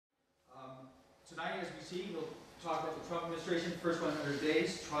tonight, as we see, we'll talk about the Trump administration, first 100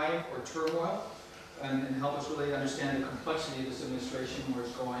 days, triumph or turmoil, and help us really understand the complexity of this administration, where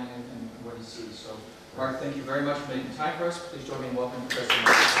it's going, and what he sees. So, Mark, thank you very much for making time for us. Please join me in welcoming President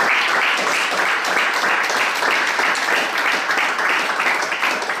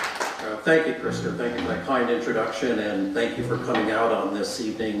Thank you, Krista. Thank you for that kind introduction, and thank you for coming out on this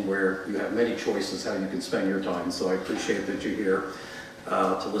evening where you have many choices how you can spend your time. So I appreciate that you're here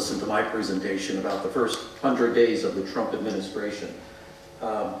to listen to my presentation about the first 100 days of the Trump administration.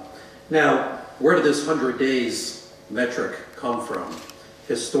 Now, where did this 100 days metric come from?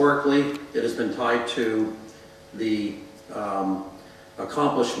 Historically, it has been tied to the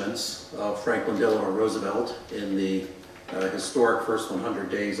accomplishments of Franklin Delano Roosevelt in the historic first 100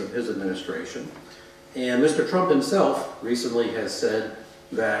 days of his administration. And Mr. Trump himself recently has said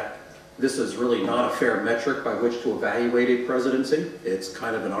that this is really not a fair metric by which to evaluate a presidency. It's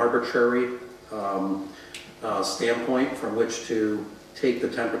kind of an arbitrary standpoint from which to take the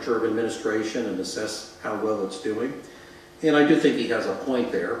temperature of administration and assess how well it's doing. And I do think he has a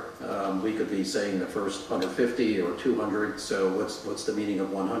point there. We could be saying the first 150 or 200, so what's the meaning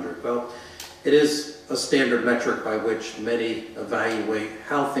of 100? Well, it is a standard metric by which many evaluate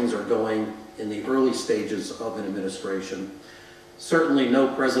how things are going in the early stages of an administration. Certainly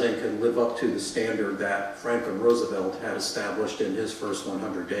no president can live up to the standard that Franklin Roosevelt had established in his first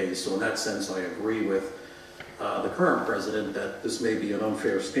 100 days. So in that sense, I agree with the current president that this may be an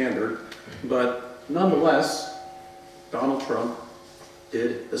unfair standard. But nonetheless, Donald Trump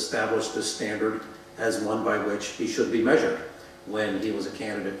did establish this standard as one by which he should be measured when he was a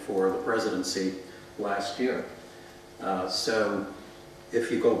candidate for the presidency last year. So if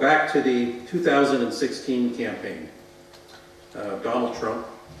you go back to the 2016 campaign, Donald Trump,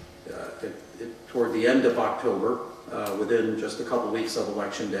 toward the end of October, within just a couple weeks of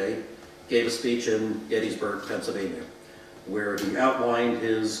Election Day, gave a speech in Gettysburg, Pennsylvania, where he outlined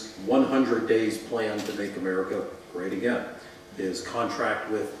his 100 days plan to make America great again, his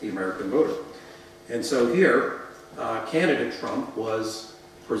contract with the American voter. And so here, candidate Trump was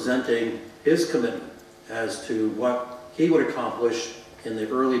presenting his commitment as to what he would accomplish in the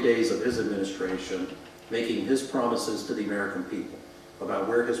early days of his administration, making his promises to the American people about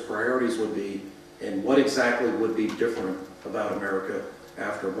where his priorities would be and what exactly would be different about America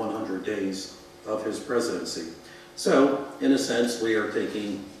after 100 days of his presidency. So, in a sense, we are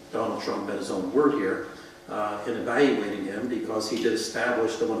taking Donald Trump at his own word here in evaluating him, because he did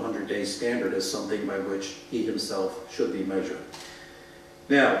establish the 100-day standard as something by which he himself should be measured.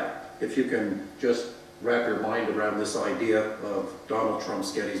 Now, if you can just wrap your mind around this idea of Donald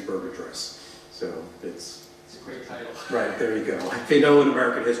Trump's Gettysburg Address. So it's a great title. Right, there you go. They know in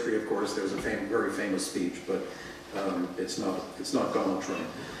American history, of course, there's a very famous speech, but it's not Donald Trump.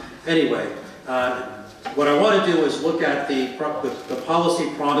 Anyway, what I want to do is look at the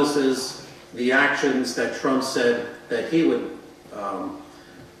policy promises, the actions that Trump said that he would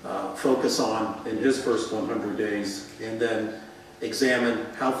focus on in his first 100 days, and then examine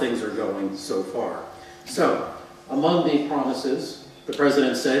how things are going so far. So, among the promises, the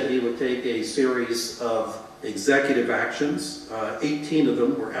president said he would take a series of executive actions. 18 of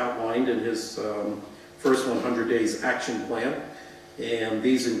them were outlined in his first 100 days action plan, and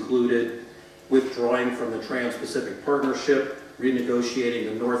these included withdrawing from the Trans-Pacific Partnership, renegotiating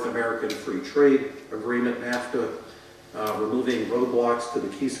the North American Free Trade Agreement, NAFTA, removing roadblocks to the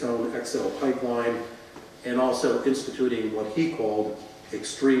Keystone XL pipeline, and also instituting what he called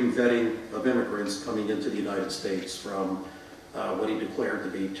extreme vetting of immigrants coming into the United States from what he declared to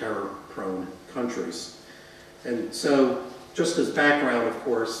be terror-prone countries. And so, just as background, of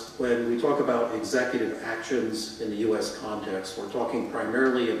course, when we talk about executive actions in the U.S. context, we're talking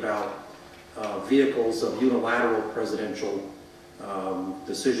primarily about vehicles of unilateral presidential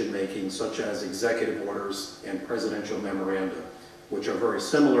decision-making, such as executive orders and presidential memoranda, which are very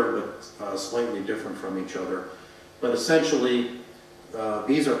similar but slightly different from each other. But essentially,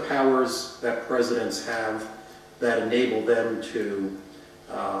 these are powers that presidents have that enable them to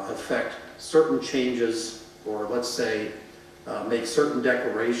affect certain changes, or let's say, make certain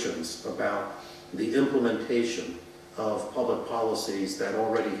declarations about the implementation of public policies that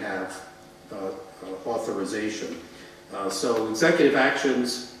already have authorization. So executive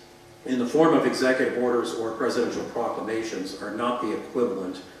actions in the form of executive orders or presidential proclamations are not the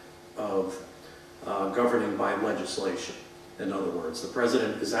equivalent of governing by legislation. In other words, the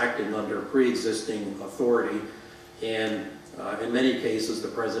president is acting under pre-existing authority, and in many cases the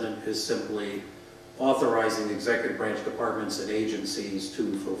president is simply authorizing executive branch departments and agencies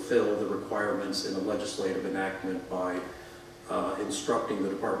to fulfill the requirements in a legislative enactment by instructing the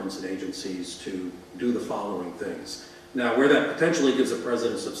departments and agencies to do the following things. Now, where that potentially gives the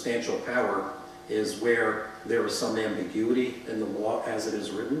president substantial power is where there is some ambiguity in the law as it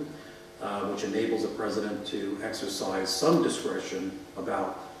is written, which enables the president to exercise some discretion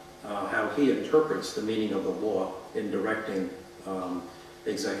about how he interprets the meaning of the law in directing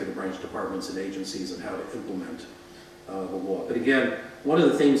executive branch departments and agencies and how to implement the law. But again, one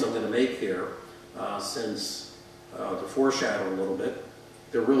of the themes I'm going to make here, since to foreshadow a little bit,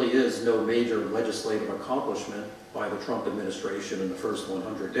 there really is no major legislative accomplishment by the Trump administration in the first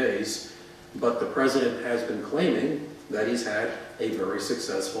 100 days, but the president has been claiming that he's had a very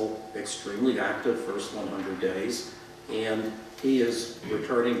successful, extremely active first 100 days, and he is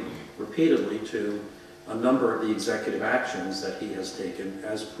returning repeatedly to a number of the executive actions that he has taken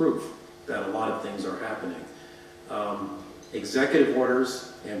as proof that a lot of things are happening. Executive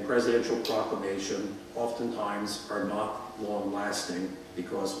orders and presidential proclamation oftentimes are not long-lasting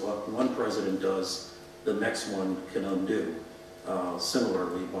because what one president does, the next one can undo,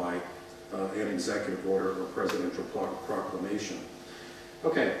 similarly by an executive order or presidential proclamation.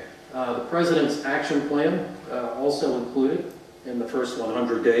 Okay, the president's action plan also included in the first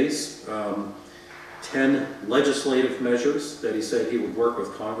 100 days 10 legislative measures that he said he would work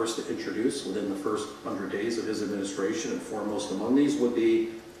with Congress to introduce within the first 100 days of his administration, and foremost among these would be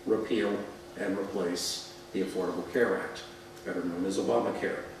repeal and replace the Affordable Care Act, better known as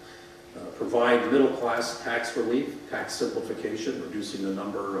Obamacare. Provide middle-class tax relief, tax simplification, reducing the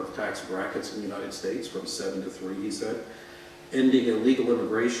number of tax brackets in the United States from 7 to 3, he said. Ending illegal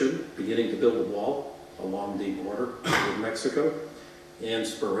immigration, beginning to build a wall along the border with Mexico, and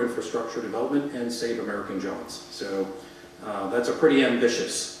spur infrastructure development and save American jobs. So that's a pretty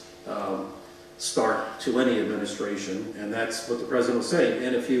ambitious start to any administration, and that's what the president was saying.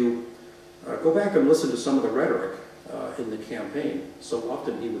 And if you go back and listen to some of the rhetoric in the campaign, so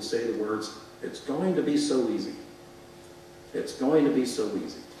often he would say the words, "It's going to be so easy. It's going to be so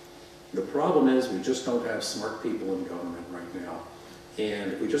easy." The problem is we just don't have smart people in government right now.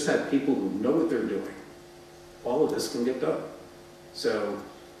 And if we just had people who know what they're doing, all of this can get done. So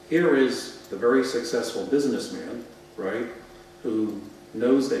here is the very successful businessman, right, who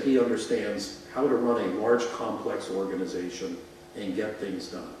knows that he understands how to run a large, complex organization and get things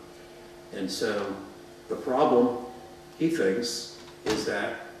done. And so the problem, he thinks, is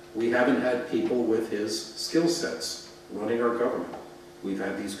that we haven't had people with his skill sets running our government. We've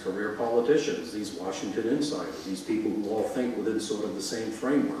had these career politicians, these Washington insiders, these people who all think within sort of the same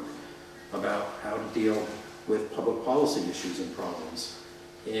framework about how to deal with public policy issues and problems.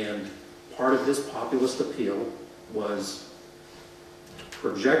 And part of his populist appeal was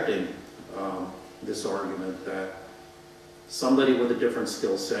projecting this argument that somebody with a different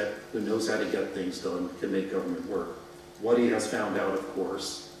skill set who knows how to get things done can make government work. What he has found out, of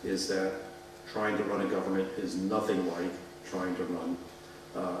course, is that trying to run a government is nothing like trying to run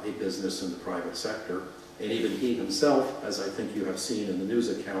a business in the private sector. And even he himself, as I think you have seen in the news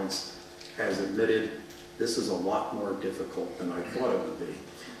accounts, has admitted this is a lot more difficult than I thought it would be.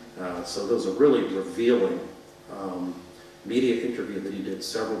 So there was a really revealing media interview that he did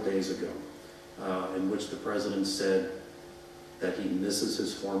several days ago in which the president said that he misses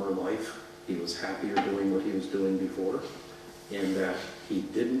his former life. He was happier doing what he was doing before, and that he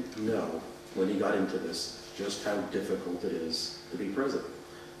didn't know when he got into this just how difficult it is to be president.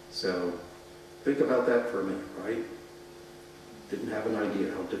 So think about that for a minute, right? Didn't have an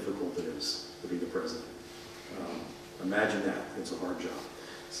idea how difficult it is to be the president. Imagine that. It's a hard job.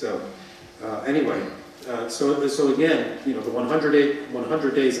 So anyway, so again, you know, the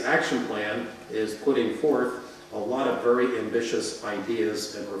 100 days action plan is putting forth a lot of very ambitious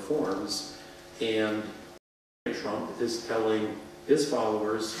ideas and reforms, and Trump is telling his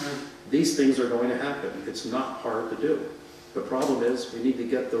followers, these things are going to happen. It's not hard to do. The problem is we need to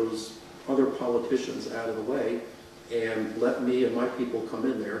get those other politicians out of the way and let me and my people come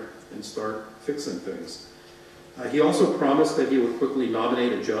in there and start fixing things. He also promised that he would quickly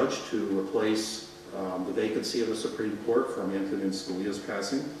nominate a judge to replace the vacancy of the Supreme Court from Antonin Scalia's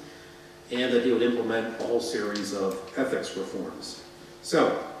passing, and that he would implement a whole series of ethics reforms.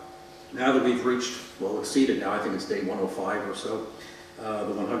 So, now that we've reached, well, exceeded now, I think it's day 105 or so,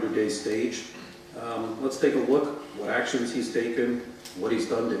 the 100-day stage, let's take a look what actions he's taken, what he's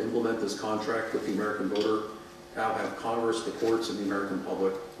done to implement this contract with the American voter, how have Congress, the courts, and the American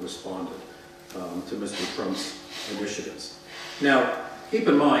public responded to Mr. Trump's initiatives. Now, keep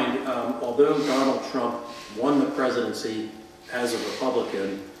in mind, although Donald Trump won the presidency as a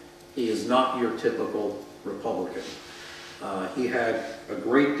Republican, he is not your typical Republican. He had a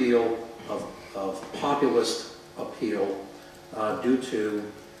great deal of populist appeal due to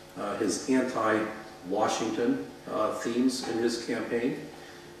his anti-Washington themes in his campaign.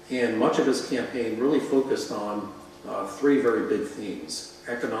 And much of his campaign really focused on three very big themes: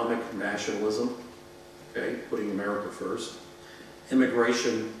 economic nationalism, okay, putting America first,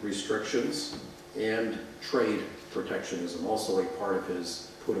 immigration restrictions, and trade protectionism, also a part of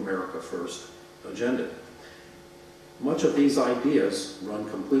his Put America First agenda. Much of these ideas run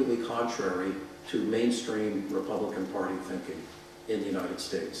completely contrary to mainstream Republican Party thinking in the United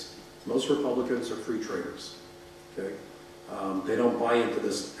States. Most Republicans are free traders, okay? They don't buy into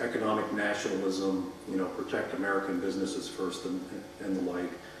this economic nationalism, you know, protect American businesses first and the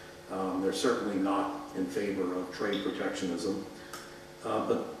like. They're certainly not in favor of trade protectionism.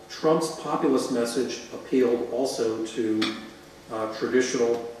 But Trump's populist message appealed also to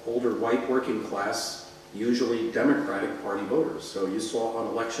traditional older white working class, usually Democratic Party voters. So you saw on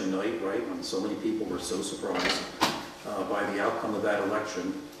election night, right, when so many people were so surprised by the outcome of that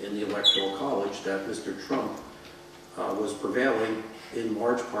election in the Electoral College that Mr. Trump was prevailing in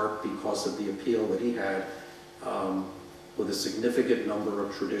large part because of the appeal that he had with a significant number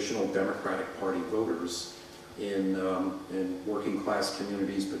of traditional Democratic Party voters in working class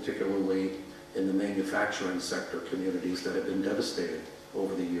communities, particularly in the manufacturing sector communities that have been devastated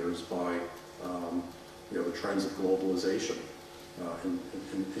over the years by you know, the trends of globalization in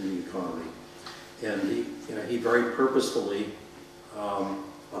the economy. And he very purposefully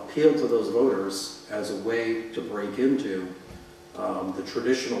appealed to those voters as a way to break into the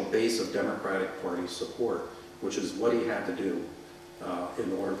traditional base of Democratic Party support, which is what he had to do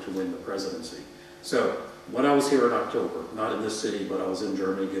in order to win the presidency. So when I was here in October, not in this city, but I was in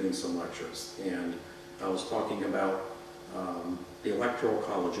Germany giving some lectures, and I was talking about the Electoral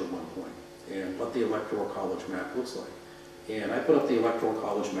College at one point and what the Electoral College map looks like. And I put up the Electoral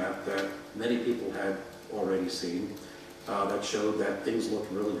College map that many people had already seen that showed that things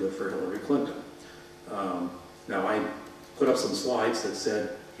looked really good for Hillary Clinton. Now I put up some slides that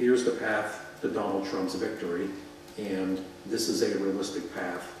said, here's the path to Donald Trump's victory, and this is a realistic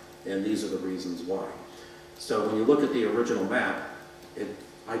path, and these are the reasons why. So when you look at the original map,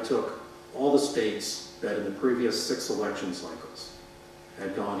 I took all the states that in the previous 6 election cycles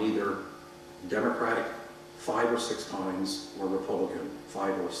had gone either Democratic 5 or 6 times or Republican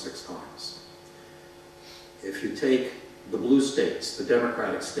 5 or 6 times. If you take the blue states, the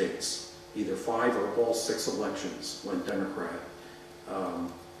Democratic states, either 5 or all 6 elections went Democrat,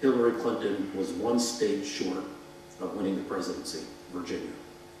 Hillary Clinton was 1 state short of winning the presidency, Virginia,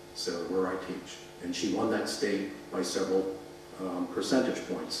 so where I teach. And she won that state by several percentage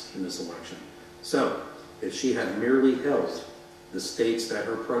points in this election. So if she had merely held the states that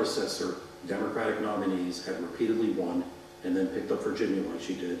her predecessor, Democratic nominees, had repeatedly won, and then picked up Virginia like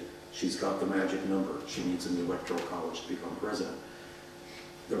she did, she's got the magic number she needs in the Electoral College to become president.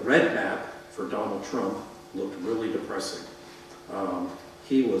 The red map for Donald Trump looked really depressing.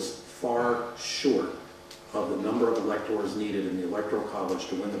 He was far short of the number of electors needed in the Electoral College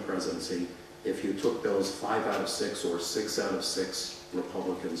to win the presidency if you took those 5 out of 6 or 6 out of 6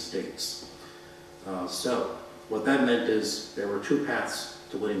 Republican states. So what that meant is there were 2 paths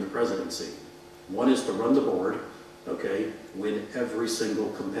to winning the presidency. One is to run the board, okay, win every single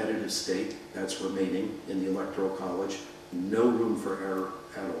competitive state that's remaining in the Electoral College, no room for error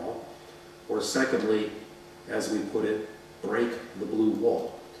at all. Or secondly, as we put it, break the blue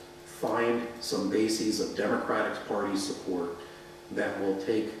wall. Find some bases of Democratic Party support that will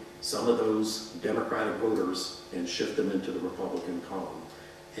take some of those Democratic voters and shift them into the Republican column.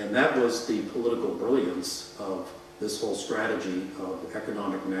 And that was the political brilliance of this whole strategy of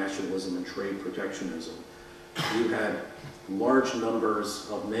economic nationalism and trade protectionism. You had large numbers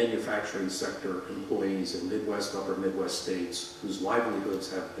of manufacturing sector employees in Midwest, upper Midwest states whose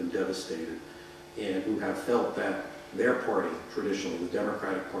livelihoods have been devastated and who have felt that their party, traditionally the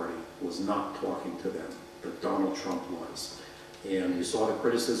Democratic Party, was not talking to them, but Donald Trump was. And you saw the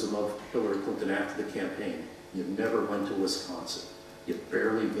criticism of Hillary Clinton after the campaign. You never went to Wisconsin. You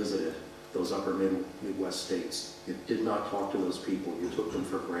barely visited those upper Midwest states. You did not talk to those people. You took them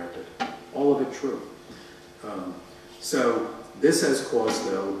for granted. All of it true. So this has caused,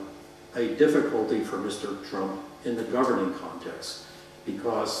 though, a difficulty for Mr. Trump in the governing context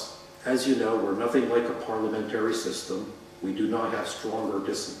because, as you know, we're nothing like a parliamentary system. We do not have stronger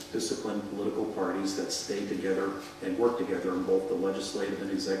disciplined political parties that stay together and work together in both the legislative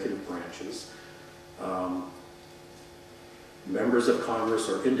and executive branches. Members of Congress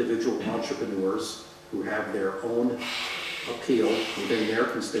are individual entrepreneurs who have their own appeal within their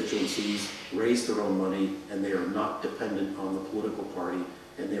constituencies, raise their own money, and they are not dependent on the political party,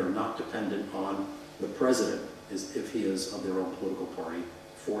 and they are not dependent on the president is if he is of their own political party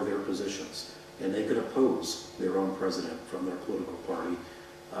for their positions. And they could oppose their own president from their political party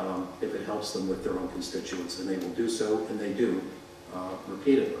if it helps them with their own constituents, and they will do so, and they do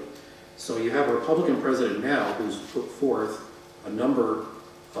repeatedly. So you have a Republican president now who's put forth a number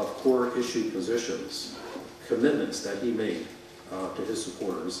of core issue positions, commitments that he made to his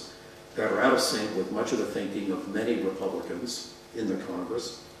supporters that are out of sync with much of the thinking of many Republicans in the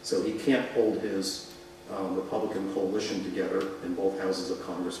Congress. So he can't hold his Republican coalition together in both houses of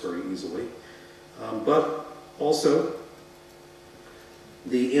Congress very easily. But also,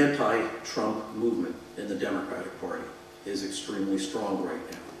 the anti-Trump movement in the Democratic Party is extremely strong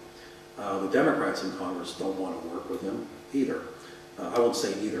right now. The Democrats in Congress don't want to work with him either. I won't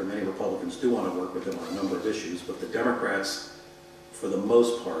say either. Many Republicans do want to work with him on a number of issues, but the Democrats, for the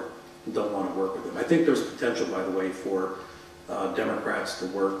most part, don't want to work with him. I think there's potential, by the way, for Democrats to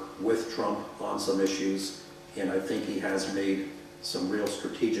work with Trump on some issues, and I think he has made some real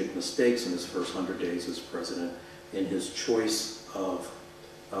strategic mistakes in his first 100 days as president in his choice of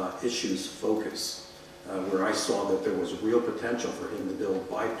issues focus, where I saw that there was real potential for him to build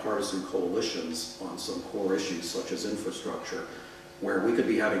bipartisan coalitions on some core issues such as infrastructure, where we could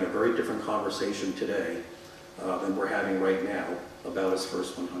be having a very different conversation today than we're having right now about his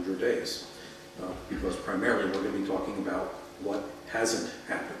first 100 days. Because primarily we're going to be talking about what hasn't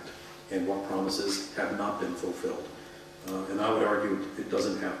happened and what promises have not been fulfilled. And I would argue it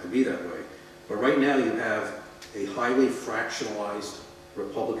doesn't have to be that way. But right now you have a highly fractionalized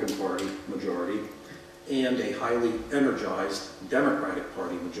Republican Party majority and a highly energized Democratic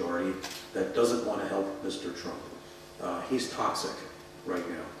Party majority that doesn't want to help Mr. Trump. He's toxic right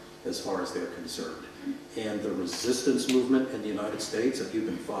now as far as they're concerned. And the resistance movement in the United States, if you've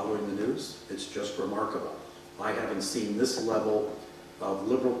been following the news, it's just remarkable. I haven't seen this level of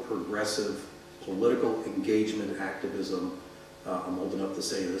liberal progressive political engagement activism, I'm old enough to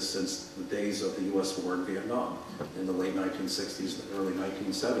say this, since the days of the U.S. war in Vietnam in the late 1960s and early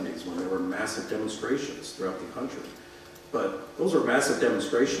 1970s, when there were massive demonstrations throughout the country. But those are massive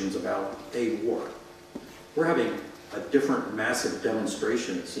demonstrations about a war. We're having a different massive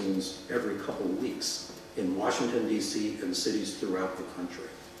demonstration, it seems, every couple of weeks in Washington, D.C. and cities throughout the country.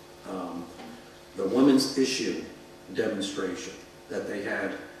 The women's issue demonstration that they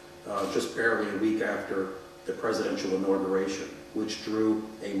had just barely a week after the presidential inauguration, which drew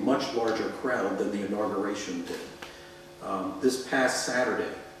a much larger crowd than the inauguration did. This past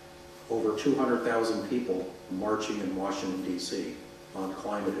Saturday, over 200,000 people marching in Washington, D.C. on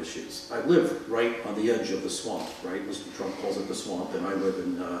climate issues. I live right on the edge of the swamp, right? Mr. Trump calls it the swamp, and I live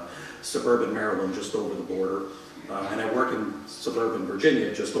in suburban Maryland, just over the border. And I work in suburban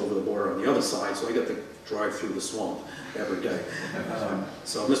Virginia, just over the border on the other side, so I get to drive through the swamp every day.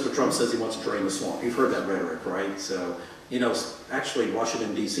 So Mr. Trump says he wants to drain the swamp. You've heard that rhetoric, right? So, you know, actually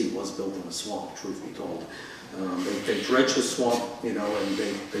Washington, D.C. was built in a swamp, truth be told. They dredged the swamp, you know, and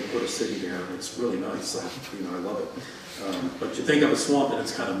they put a city there, and it's really nice. I love it. But you think of a swamp, and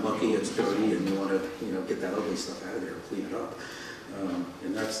it's kind of mucky, it's dirty, and you want to, you know, get that ugly stuff out of there and clean it up.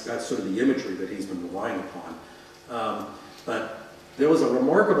 And that's sort of the imagery that he's been relying upon. But there was a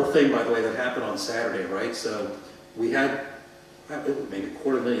remarkable thing, by the way, that happened on Saturday, right? So we had maybe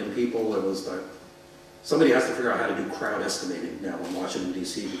 250,000 people. It was somebody has to figure out how to do crowd estimating now in Washington,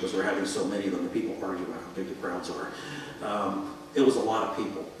 D.C. because we're having so many of them that people argue about how big the crowds are. It was a lot of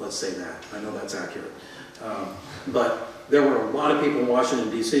people, let's say that. I know that's accurate. But there were a lot of people in Washington,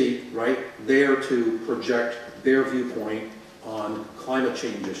 D.C., right, there to project their viewpoint on climate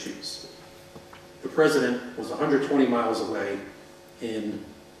change issues. The president was 120 miles away in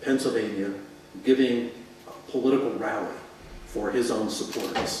Pennsylvania giving a political rally for his own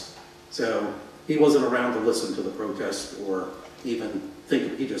supporters. So he wasn't around to listen to the protest or even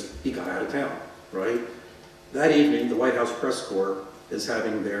think, he got out of town, right? That evening, the White House press corps is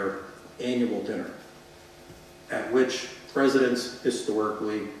having their annual dinner, at which presidents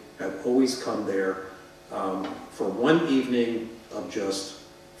historically have always come there for one evening of just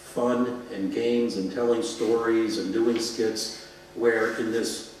fun and games and telling stories and doing skits, where in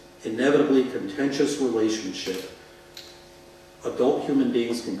this inevitably contentious relationship, adult human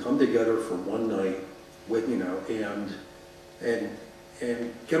beings can come together for one night with, you know, and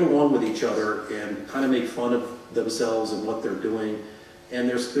get along with each other and kind of make fun of themselves and what they're doing. And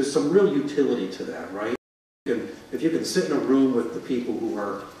there's some real utility to that, right? If you can sit in a room with the people who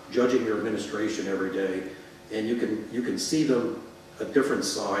are judging your administration every day, and you can see them a different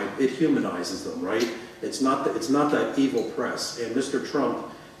side, it humanizes them, right? It's not that evil press. And Mr. Trump,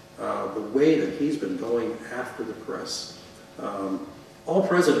 the way that he's been going after the press, All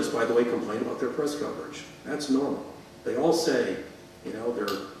presidents, by the way, complain about their press coverage. That's normal. They all say, you know,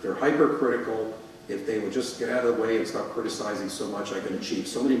 they're hypercritical. If they would just get out of the way and stop criticizing so much, I can achieve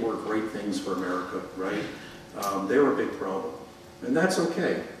so many more great things for America, right? They're a big problem. And that's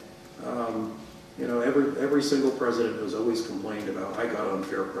okay. You know, every single president has always complained about, I got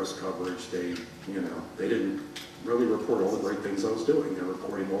unfair press coverage. They didn't really report all the great things I was doing. They're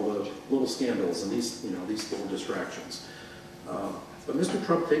reporting all the little scandals and these little distractions. But Mr.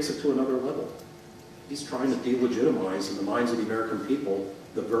 Trump takes it to another level. He's trying to delegitimize in the minds of the American people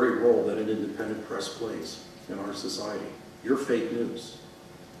the very role that an independent press plays in our society. You're fake news,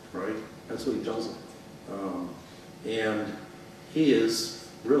 right? That's what he tells them. And he is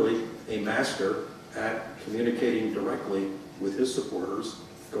really a master at communicating directly with his supporters,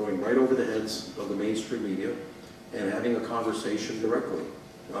 going right over the heads of the mainstream media and having a conversation directly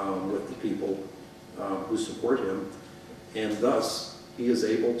with the people who support him. And thus, he is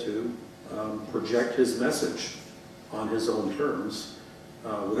able to project his message on his own terms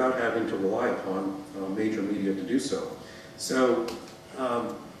without having to rely upon major media to do so. So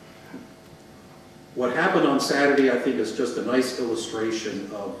what happened on Saturday, I think, is just a nice illustration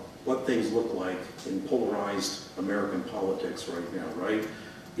of what things look like in polarized American politics right now, right?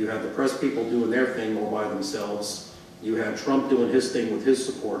 You have the press people doing their thing all by themselves. You have Trump doing his thing with his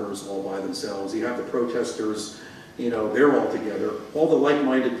supporters all by themselves. You have the protesters, you know, they're all together. All the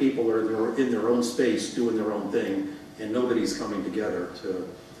like-minded people are in their own space doing their own thing, and nobody's coming together to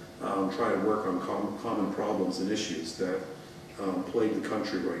try to work on common problems and issues that plague the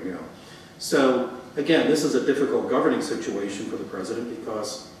country right now. So, again, this is a difficult governing situation for the president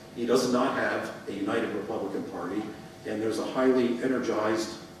because he does not have a united Republican Party, and there's a highly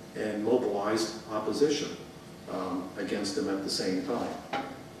energized and mobilized opposition against him at the same time.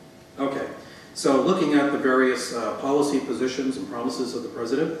 Okay, so looking at the various policy positions and promises of the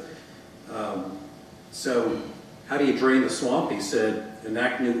president, so how do you drain the swamp? He said,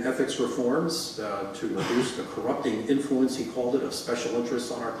 enact new ethics reforms to reduce the corrupting influence, he called it, of special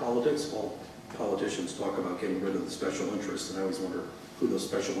interests on our politics. All politicians talk about getting rid of the special interests, and I always wonder who those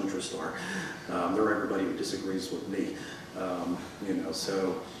special interests are. They're everybody who disagrees with me.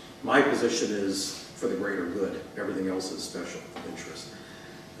 So my position is for the greater good. Everything else is special interest.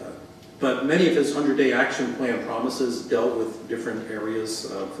 But many of his 100-day action plan promises dealt with different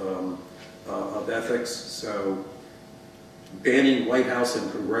areas of ethics. So banning White House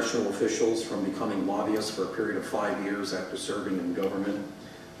and congressional officials from becoming lobbyists for a period of 5 years after serving in government,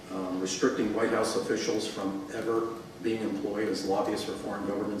 restricting White House officials from ever being employed as lobbyists for foreign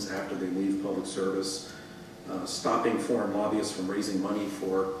governments after they leave public service, stopping foreign lobbyists from raising money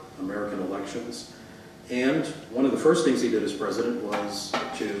for American elections. And one of the first things he did as president was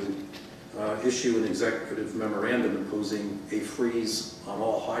to issue an executive memorandum imposing a freeze on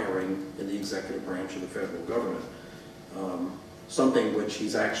all hiring in the executive branch of the federal government, something which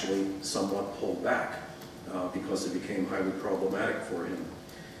he's actually somewhat pulled back because it became highly problematic for him.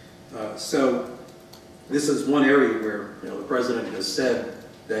 So this is one area where the president has said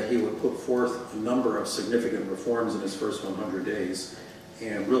that he would put forth a number of significant reforms in his first 100 days,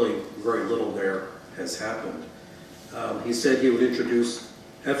 and really very little there has happened. He said he would introduce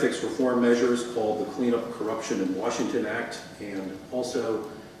ethics reform measures called the Clean Up Corruption in Washington Act, and also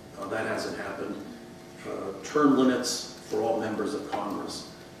that hasn't happened. Term limits for all members of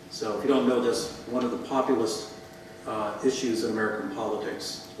Congress. So if you don't know this, one of the populist issues in American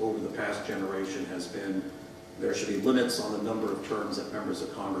politics over the past generation has been there should be limits on the number of terms that members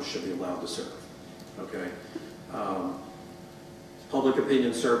of Congress should be allowed to serve. Okay? Public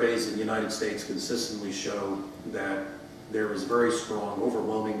opinion surveys in the United States consistently show that there is very strong,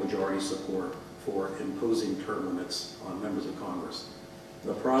 overwhelming majority support for imposing term limits on members of Congress.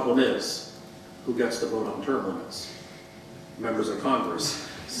 The problem is, who gets to vote on term limits? Members of Congress.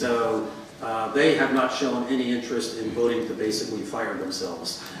 So they have not shown any interest in voting to basically fire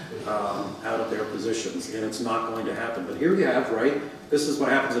themselves out of their positions, and it's not going to happen. But here you have, right, this is what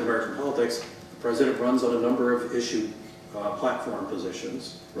happens in American politics. The president runs on a number of issue platform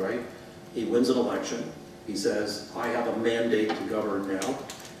positions, right? He wins an election. He says, I have a mandate to govern now,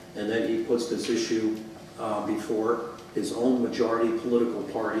 and then he puts this issue before his own majority political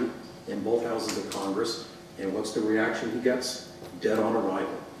party in both houses of Congress, and what's the reaction he gets? Dead on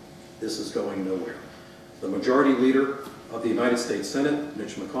arrival. This is going nowhere. The majority leader of the United States Senate,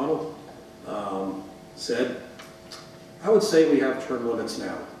 Mitch McConnell, said, I would say we have term limits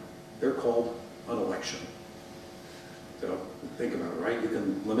now. They're called an election. So think about it, right? You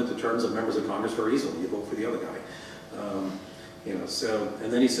can limit the terms of members of Congress very easily. You vote for the other guy.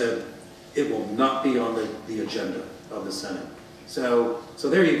 And then he said, it will not be on the agenda of the Senate. So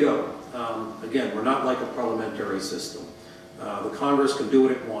there you go. Again, we're not like a parliamentary system. The Congress can do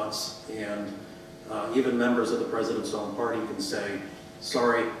what it wants, and even members of the president's own party can say,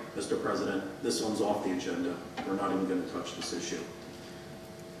 sorry, Mr. President, this one's off the agenda. We're not even going to touch this issue.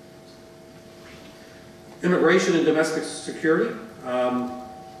 Immigration and domestic security.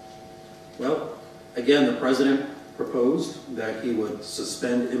 Well, again, the president proposed that he would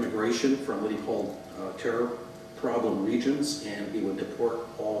suspend immigration from what he called terror problem regions, and he would deport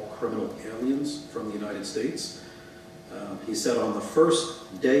all criminal aliens from the United States. He said on the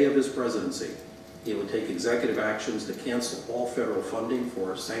first day of his presidency, he would take executive actions to cancel all federal funding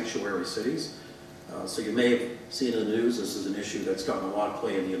for sanctuary cities. So you may have seen in the news, this is an issue that's gotten a lot of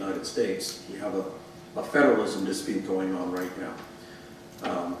play in the United States. We have a federalism dispute going on right now.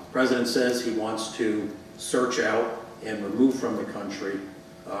 The president says he wants to search out and remove from the country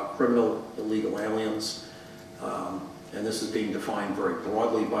criminal illegal aliens. And this is being defined very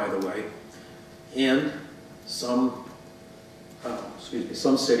broadly, by the way. And some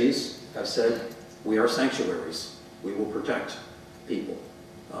cities have said, we are sanctuaries. We will protect people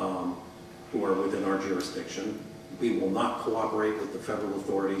who are within our jurisdiction. We will not cooperate with the federal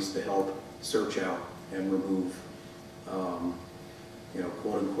authorities to help search out and remove,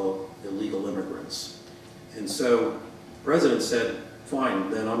 quote unquote, illegal immigrants. And so the president said, fine,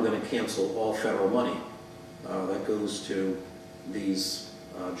 then I'm going to cancel all federal money that goes to these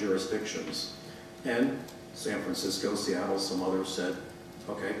jurisdictions. And San Francisco, Seattle, some others said,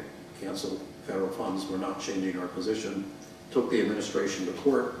 okay, cancel federal funds, we're not changing our position. Took the administration to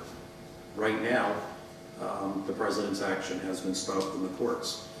court. Right now, the president's action has been stopped in the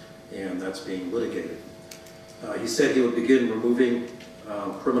courts, and that's being litigated. He said he would begin removing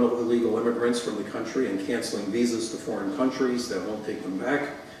criminal illegal immigrants from the country and canceling visas to foreign countries that won't take them back,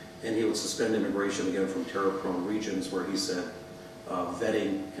 and he would suspend immigration again from terror-prone regions where he said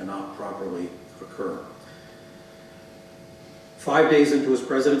vetting cannot properly occur. 5 days into his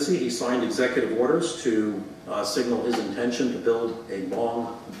presidency, he signed executive orders to signal his intention to build a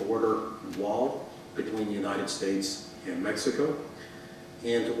long border wall between the United States and Mexico,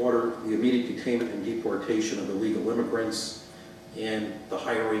 and to order the immediate detainment and deportation of illegal immigrants and the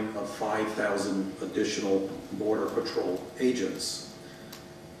hiring of 5,000 additional Border Patrol agents.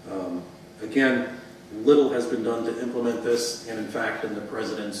 Again, little has been done to implement this, and in fact, in the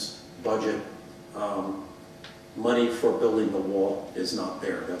president's budget, money for building the wall is not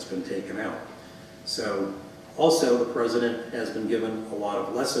there. That's been taken out. So also, the president has been given a lot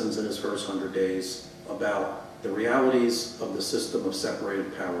of lessons in his first 100 days about the realities of the system of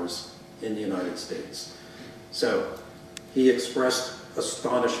separated powers in the United States. So he expressed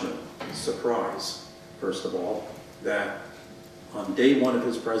astonishment, surprise, first of all, that on day one of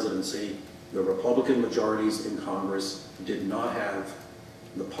his presidency, the Republican majorities in Congress did not have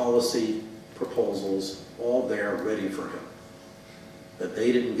the policy proposals all there ready for him. That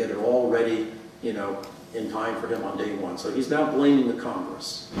they didn't get it all ready, in time for him on day one. So he's now blaming the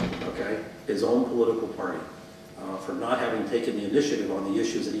Congress, okay, his own political party, for not having taken the initiative on the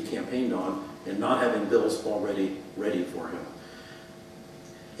issues that he campaigned on and not having bills already ready for him.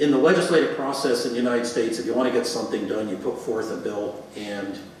 In the legislative process in the United States, if you want to get something done, you put forth a bill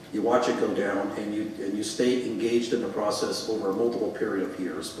and you watch it go down, and you stay engaged in the process over a multiple period of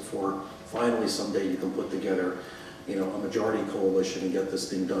years before finally someday you can put together a majority coalition and get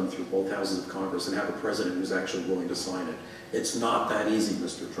this thing done through both houses of Congress and have a president who's actually willing to sign it. It's not that easy,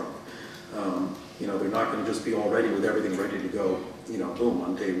 Mr. Trump. They're not going to just be all ready with everything ready to go, boom,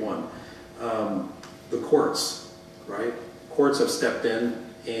 on day one. The courts, right? Courts have stepped in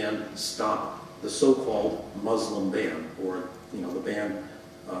and stopped the so-called Muslim ban, or the ban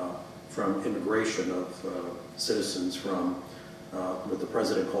from immigration of citizens from what the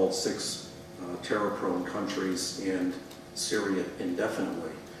president called 6 terror-prone countries and Syria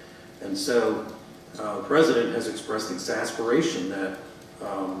indefinitely. And so the president has expressed exasperation that,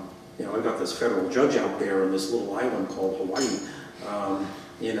 I've got this federal judge out there on this little island called Hawaii,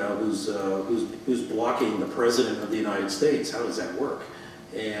 who's blocking the president of the United States. How does that work?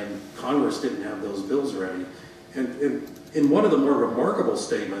 And Congress didn't have those bills ready. And in one of the more remarkable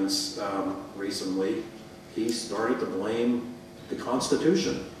statements recently, he started to blame the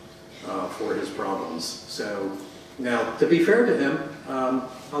Constitution for his problems. So now, to be fair to him,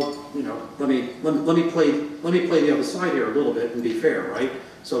 let me play the other side here a little bit and be fair, right?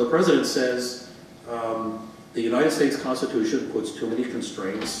 So the president says the United States Constitution puts too many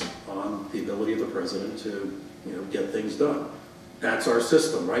constraints on the ability of the president to get things done. That's our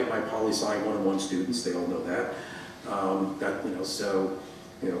system, right? My poli-sci 101 students, they all know that.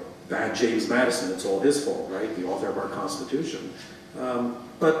 bad James Madison, it's all his fault, right? The author of our Constitution.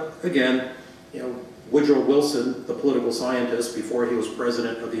 But again, Woodrow Wilson, the political scientist, before he was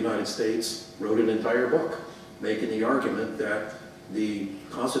president of the United States, wrote an entire book making the argument that the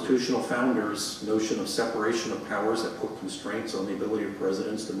constitutional founders' notion of separation of powers that put constraints on the ability of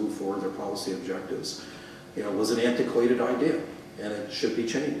presidents to move forward their policy objectives, was an antiquated idea, and it should be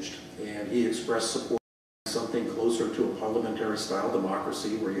changed. And he expressed support for something closer to a parliamentary-style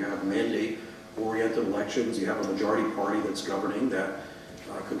democracy where you have mandate-oriented elections, you have a majority party that's governing that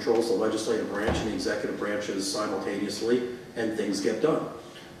controls the legislative branch and the executive branches simultaneously, and things get done.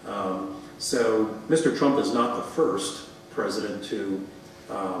 So Mr. Trump is not the first president to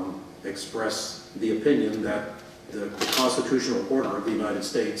express the opinion that the constitutional order of the United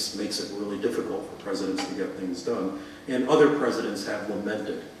States makes it really difficult for presidents to get things done. And other presidents have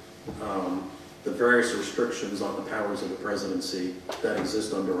lamented the various restrictions on the powers of the presidency that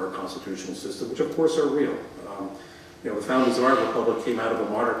exist under our constitutional system, which of course are real. The founders of our republic came out of a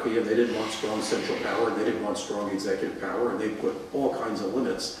monarchy, and they didn't want strong central power, and they didn't want strong executive power, and they put all kinds of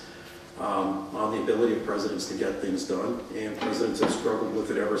limits on the ability of presidents to get things done, and presidents have struggled with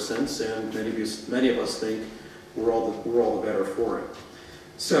it ever since, and many of us think we're all the better for it.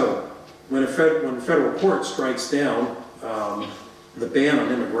 So when the federal court strikes down the ban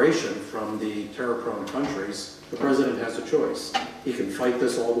on immigration from the terror-prone countries, the president has a choice. He can fight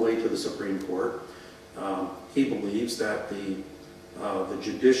this all the way to the Supreme Court. He believes that the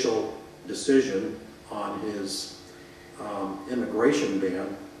judicial decision on his immigration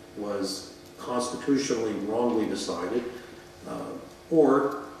ban was constitutionally wrongly decided,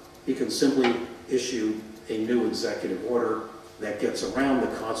 or he can simply issue a new executive order that gets around the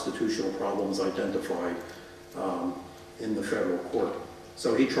constitutional problems identified in the federal court.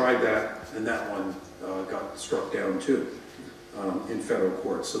 So he tried that, and that one got struck down too in federal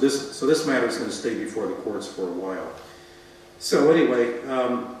court. So this matter is going to stay before the courts for a while. So anyway,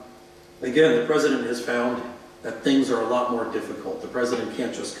 again, the president has found that things are a lot more difficult. The president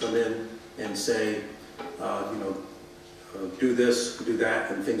can't just come in and say, do this, do that,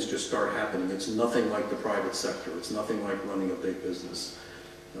 and things just start happening. It's nothing like the private sector. It's nothing like running a big business.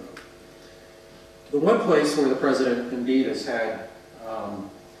 The one place where the president indeed has had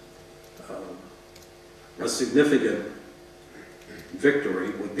a significant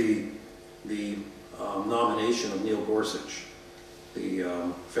victory would be the nomination of Neil Gorsuch, the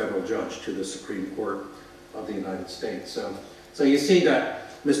federal judge, to the Supreme Court of the United States. So you see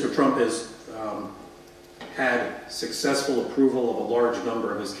that Mr. Trump has had successful approval of a large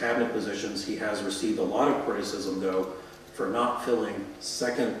number of his cabinet positions. He has received a lot of criticism, though, for not filling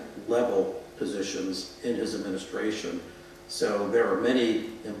second-level positions in his administration. So there are many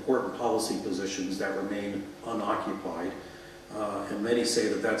important policy positions that remain unoccupied, and many say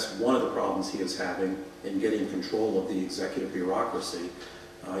that that's one of the problems he is having in getting control of the executive bureaucracy.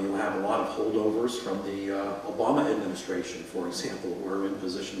 You'll have a lot of holdovers from the Obama administration, for example, who are in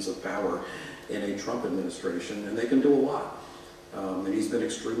positions of power in a Trump administration, and they can do a lot. And he's been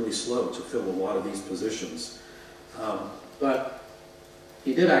extremely slow to fill a lot of these positions. But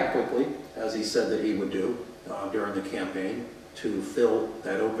he did act quickly, as he said that he would do during the campaign, to fill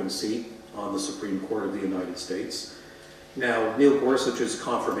that open seat on the Supreme Court of the United States. Now, Neil Gorsuch's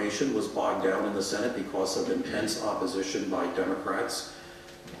confirmation was bogged down in the Senate because of intense opposition by Democrats.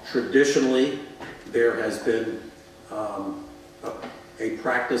 Traditionally, there has been a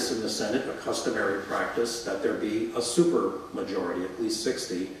practice in the Senate, a customary practice, that there be a super majority, at least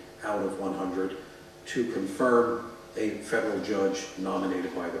 60 out of 100, to confirm a federal judge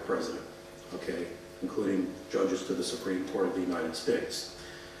nominated by the president, okay, including judges to the Supreme Court of the United States.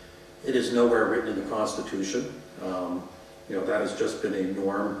 It is nowhere written in the Constitution. That has just been a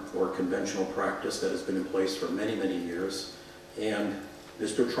norm or conventional practice that has been in place for many, many years. And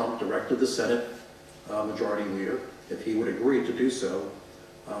Mr. Trump directed the Senate Majority Leader, if he would agree to do so,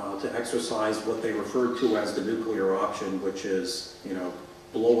 to exercise what they referred to as the nuclear option, which is,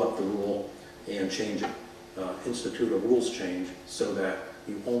 blow up the rule and change it, institute a rules change so that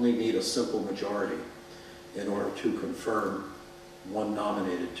you only need a simple majority in order to confirm one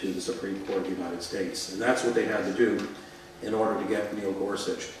nominated to the Supreme Court of the United States. And that's what they had to do in order to get Neil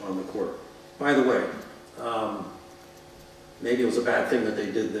Gorsuch on the court. By the way, maybe it was a bad thing that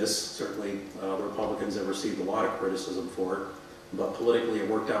they did this. Certainly, the Republicans have received a lot of criticism for it, but politically it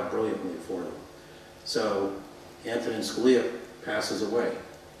worked out brilliantly for them. So Antonin Scalia passes away.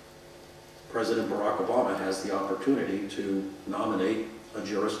 President Barack Obama has the opportunity to nominate a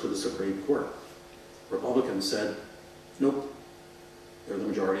jurist to the Supreme Court. Republicans said, nope, they're the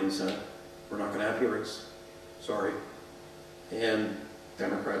majority in the Senate. We're not going to have hearings. Sorry. And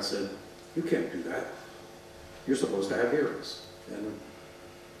Democrats said, you can't do that. You're supposed to have hearings. And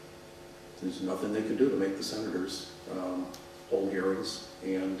there's nothing they can do to make the senators hold hearings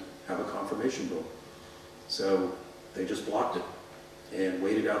and have a confirmation vote. So they just blocked it and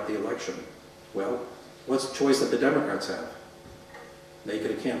waited out the election. Well, what's the choice that the Democrats have? Make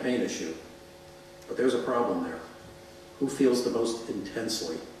it a campaign issue. But there's a problem there. Who feels the most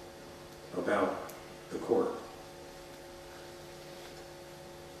intensely about the court?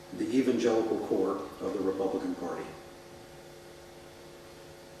 The evangelical core of the Republican Party.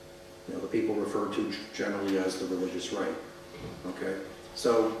 You know, the people referred to generally as the religious right. Okay?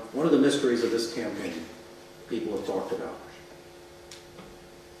 So one of the mysteries of this campaign people have talked about,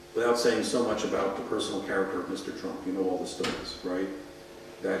 without saying so much about the personal character of Mr. Trump, you know all the stories, right?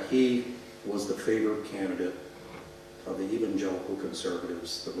 That he was the favored candidate of the evangelical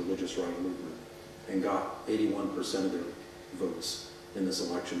conservatives, the religious right movement, and got 81% of their votes in this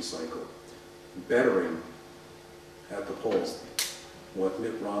election cycle, bettering at the polls what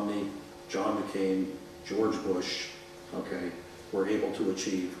Mitt Romney, John McCain, George Bush, okay, were able to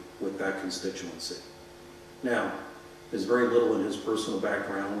achieve with that constituency. Now, there's very little in his personal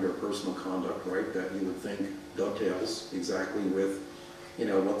background or personal conduct, right, that you would think dovetails exactly with, you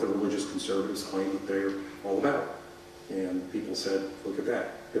know, what the religious conservatives claim that they're all about. And people said, look at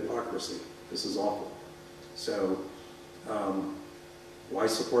that, hypocrisy. This is awful. So, why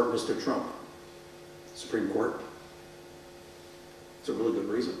support Mr. Trump? Supreme Court? It's a really good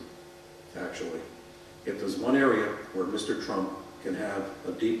reason, actually. If there's one area where Mr. Trump can have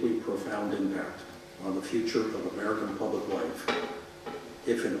a deeply profound impact on the future of American public life,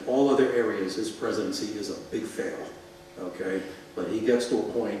 if in all other areas his presidency is a big fail, okay, but he gets to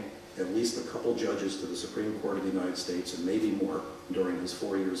appoint at least a couple judges to the Supreme Court of the United States, and maybe more during his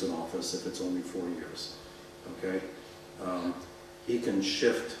 4 years in office, if it's only 4 years, okay, he can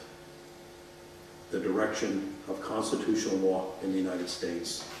shift the direction of constitutional law in the United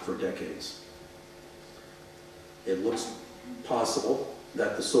States for decades. It looks possible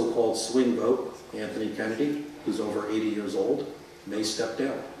that the so-called swing vote, Anthony Kennedy, who's over 80 years old, may step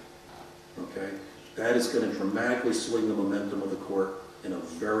down, okay? That is going to dramatically swing the momentum of the court in a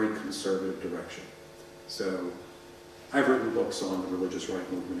very conservative direction. So, I've written books on the religious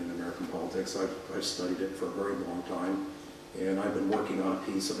right movement in American politics. I've studied it for a very long time, and I've been working on a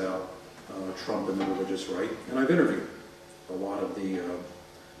piece about Trump and the religious right, and I've interviewed a lot of the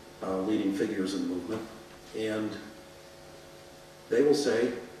leading figures in the movement, and they will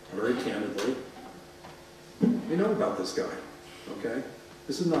say very candidly, we know about this guy, okay?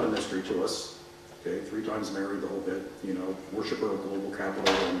 This is not a mystery to us, okay? 3 times married, the whole bit, you know, worshiper of global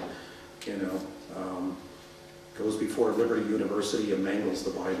capital, and, you know, goes before Liberty University and mangles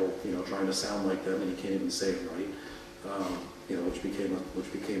the Bible, you know, trying to sound like them, and he can't even say it right, you know, which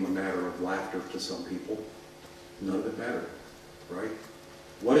became a matter of laughter to some people. None of it mattered, right?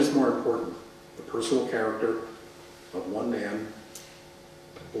 What is more important, the personal character of one man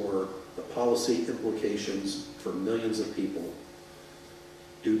or the policy implications for millions of people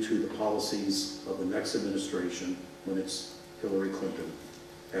due to the policies of the next administration when it's Hillary Clinton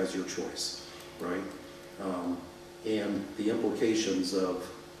as your choice, right? And the implications of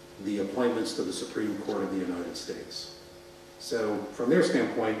the appointments to the Supreme Court of the United States. So from their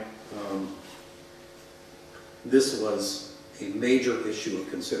standpoint, this was a major issue of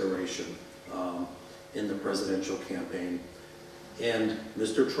consideration in the presidential campaign. And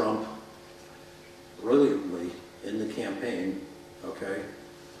Mr. Trump, brilliantly in the campaign, okay,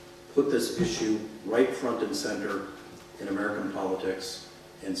 put this issue right front and center in American politics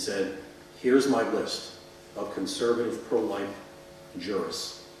and said, here's my list of conservative pro-life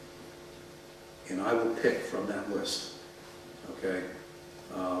jurists, and I will pick from that list, okay,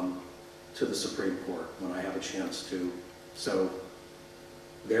 to the Supreme Court when I have a chance to. So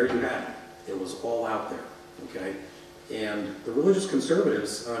there you have it. It was all out there, okay? And the religious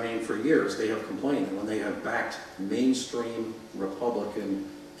conservatives, I mean, for years they have complained that when they have backed mainstream Republican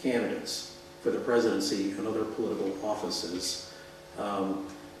candidates for the presidency and other political offices,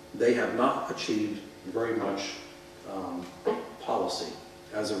 they have not achieved very much policy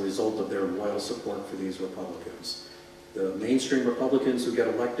as a result of their loyal support for these Republicans. The mainstream Republicans who get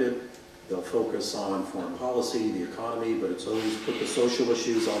elected, they'll focus on foreign policy, the economy, but it's always put the social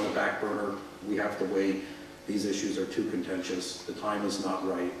issues on the back burner. We have to wait. These issues are too contentious. The time is not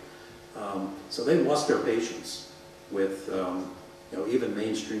right. So they lost their patience with you know, even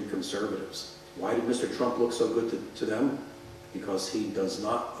mainstream conservatives. Why did Mr. Trump look so good to them? Because he does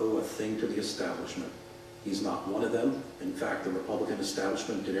not owe a thing to the establishment. He's not one of them. In fact, the Republican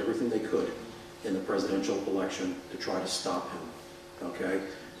establishment did everything they could in the presidential election to try to stop him. okay?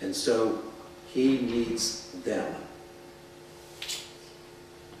 And so he needs them.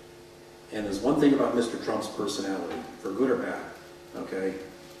 And there's one thing about Mr. Trump's personality, for good or bad, okay,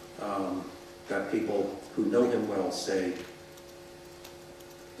 that people who know him well say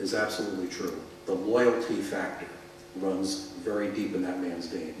is absolutely true. The loyalty factor runs very deep in that man's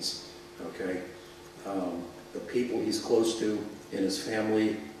veins, okay? The people he's close to in his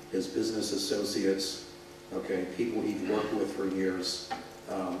family, his business associates, okay, people he's worked with for years,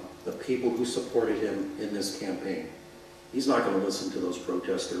 the people who supported him in this campaign. He's not going to listen to those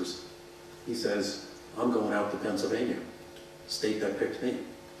protesters. He says, I'm going out to Pennsylvania, state that picked me,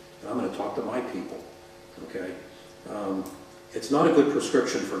 and I'm going to talk to my people, okay? It's not a good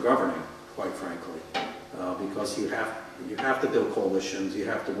prescription for governing, quite frankly, because you have to build coalitions, you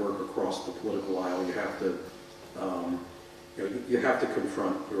have to work across the political aisle, you have to, you have to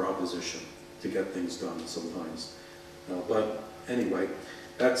confront your opposition to get things done sometimes. But anyway,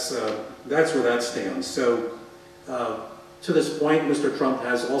 that's where that stands. So to this point, Mr. Trump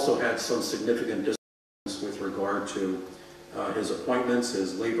has also had some significant disagreements with regard to his appointments.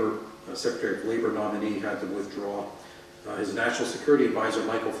 His Secretary of Labor nominee had to withdraw. His National Security Advisor,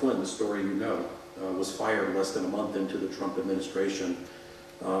 Michael Flynn, the story you know, was fired less than a month into the Trump administration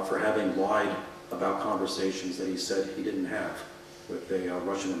for having lied about conversations that he said he didn't have with a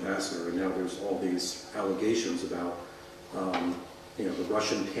Russian ambassador. And now there's all these allegations about the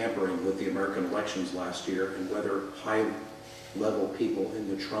Russian tampering with the American elections last year, and whether high-level people in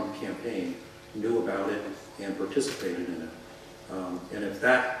the Trump campaign knew about it and participated in it. And if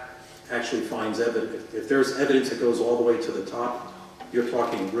that actually finds evidence, if there's evidence that goes all the way to the top, you're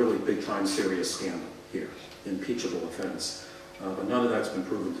talking really big-time serious scandal here, impeachable offense. But none of that's been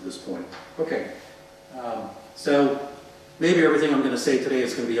proven to this point. Okay, so maybe everything I'm going to say today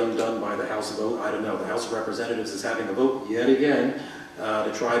is going to be undone by the House vote. I don't know. The House of Representatives is having a vote yet again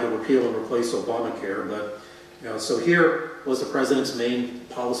to try to repeal and replace Obamacare. But so here was the president's main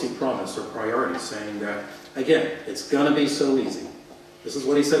policy promise or priority, saying that, again, it's going to be so easy. This is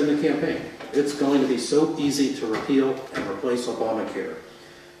what he said in the campaign. It's going to be so easy to repeal and replace Obamacare.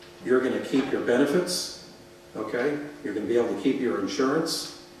 You're going to keep your benefits, okay? You're going to be able to keep your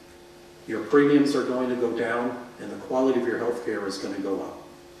insurance. Your premiums are going to go down, and the quality of your health care is going to go up.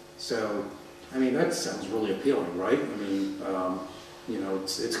 So, I mean, that sounds really appealing, right? I mean,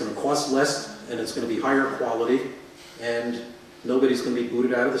 it's going to cost less, and it's going to be higher quality, and nobody's going to be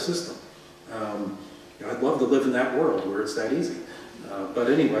booted out of the system. I'd love to live in that world where it's that easy. But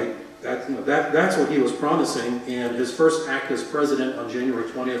anyway, that's what he was promising, and his first act as president on January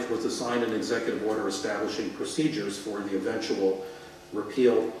 20th was to sign an executive order establishing procedures for the eventual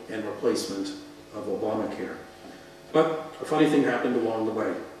repeal and replacement of Obamacare. But a funny thing happened along the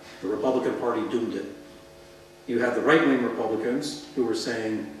way. The Republican Party doomed it. You had the right-wing Republicans who were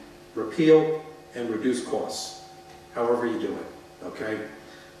saying, repeal and reduce costs, however you do it, okay?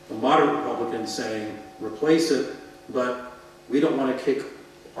 The moderate Republicans saying, replace it, but we don't want to kick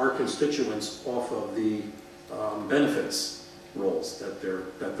our constituents off of the benefits rolls that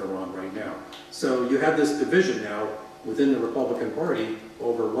they're on right now. So you have this division now within the Republican Party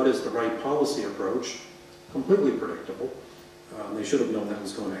over what is the right policy approach. Completely predictable. They should have known that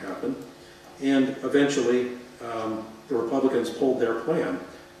was going to happen. And eventually, the Republicans pulled their plan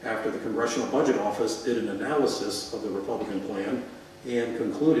after the Congressional Budget Office did an analysis of the Republican plan and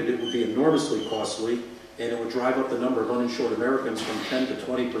concluded it would be enormously costly, and it would drive up the number of uninsured Americans from 10 to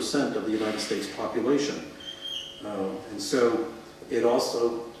 20% of the United States population. And so it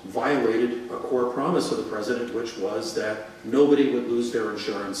also violated a core promise of the president, which was that nobody would lose their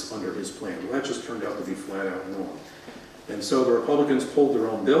insurance under his plan. Well, that just turned out to be flat out wrong. And so the Republicans pulled their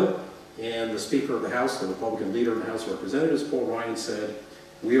own bill, and the Speaker of the House, the Republican leader in the House of Representatives, Paul Ryan, said,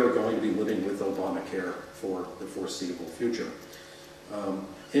 we are going to be living with Obamacare for the foreseeable future.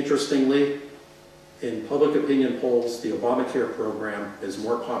 Interestingly, in public opinion polls, the Obamacare program is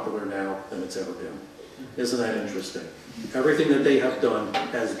more popular now than it's ever been. Isn't that interesting? Everything that they have done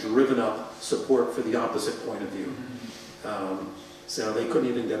has driven up support for the opposite point of view. So they couldn't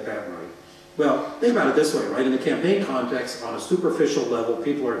even get that right. Well, think about it this way, right? In the campaign context, on a superficial level,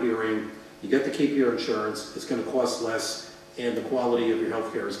 people are hearing, you get to keep your insurance, it's going to cost less, and the quality of your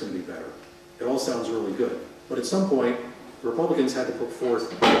health care is going to be better. It all sounds really good. But at some point, the Republicans had to put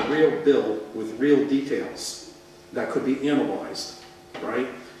forth a real bill with real details that could be analyzed, right?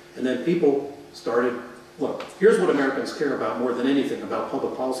 And then people started, look, here's what Americans care about more than anything about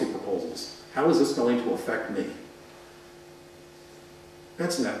public policy proposals. How is this going to affect me?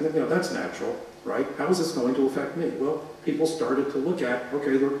 That's natural, right? How is this going to affect me? Well, people started to look at,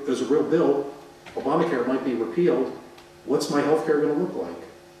 okay, there's a real bill. Obamacare might be repealed, what's my health care going to look like?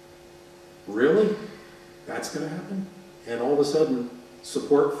 Really? That's going to happen? And all of a sudden,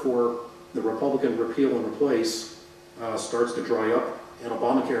 support for the Republican repeal and replace starts to dry up, and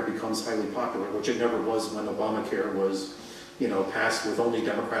Obamacare becomes highly popular, which it never was when Obamacare was, passed with only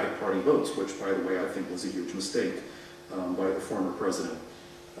Democratic Party votes, which, by the way, I think was a huge mistake by the former president.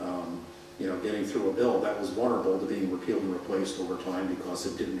 Getting through a bill that was vulnerable to being repealed and replaced over time because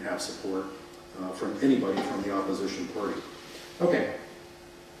it didn't have support from anybody from the opposition party. Okay.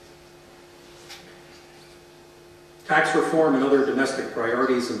 Tax reform and other domestic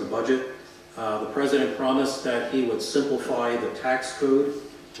priorities in the budget. The president promised that he would simplify the tax code,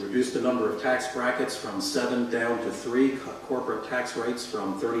 reduce the number of tax brackets from 7 down to 3, cut corporate tax rates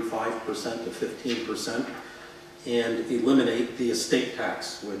from 35% to 15%, and eliminate the estate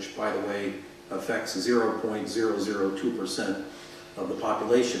tax, which, by the way, affects 0.002% of the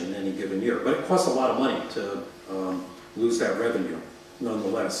population in any given year. But it costs a lot of money to lose that revenue,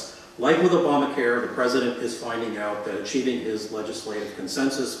 nonetheless. Like with Obamacare, the president is finding out that achieving his legislative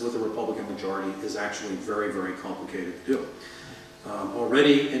consensus with a Republican majority is actually very, very complicated to do.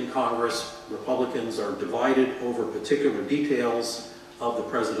 Already in Congress, Republicans are divided over particular details of the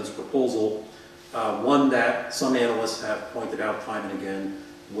president's proposal, one that some analysts have pointed out time and again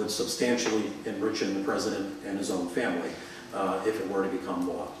would substantially enrich the president and his own family if it were to become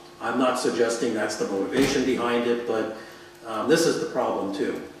law. I'm not suggesting that's the motivation behind it, but this is the problem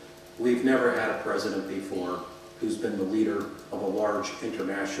too. We've never had a president before who's been the leader of a large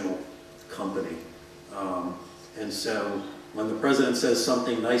international company. And so when the president says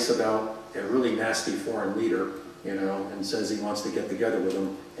something nice about a really nasty foreign leader, and says he wants to get together with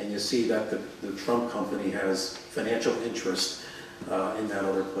him, and you see that the Trump company has financial interest in that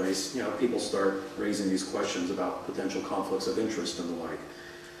other place, people start raising these questions about potential conflicts of interest and the like.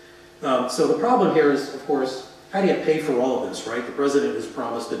 So the problem here is, of course, how do you pay for all of this, right? The president has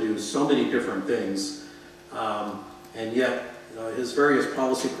promised to do so many different things, and yet his various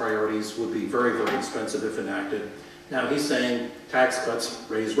policy priorities would be very, very expensive if enacted. Now he's saying tax cuts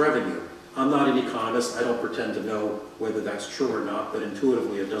raise revenue. I'm not an economist. I don't pretend to know whether that's true or not, but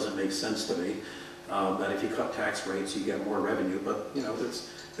intuitively it doesn't make sense to me that if you cut tax rates, you get more revenue. But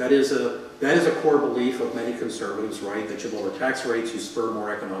that is a core belief of many conservatives, right? That you lower tax rates, you spur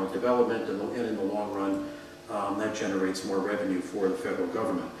more economic development, and in the long run, that generates more revenue for the federal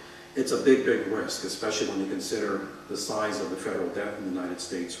government. It's a big, big risk, especially when you consider the size of the federal debt in the United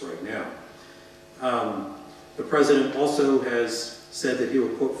States right now. The president also has said that he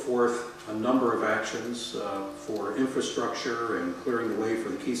will put forth a number of actions for infrastructure and clearing the way for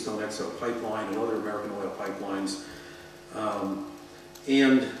the Keystone XL pipeline and other American oil pipelines.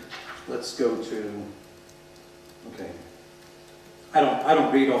 And let's go to, okay. I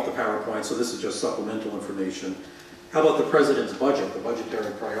don't read off the PowerPoint, so this is just supplemental information. How about the president's budget, the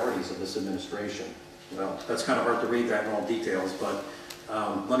budgetary priorities of this administration? Well, that's kind of hard to read that in all details, but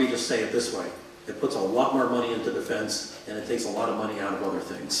let me just say it this way. It puts a lot more money into defense, and it takes a lot of money out of other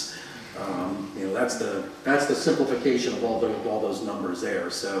things. That's the simplification of all those numbers there.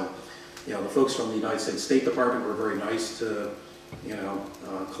 So, the folks from the United States State Department were very nice to,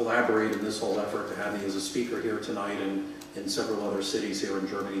 collaborate in this whole effort, to have me as a speaker here tonight and in several other cities here in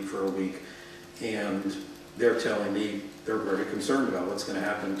Germany for a week. And they're telling me they're very concerned about what's going to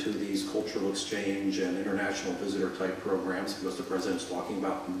happen to these cultural exchange and international visitor type programs, because the president's talking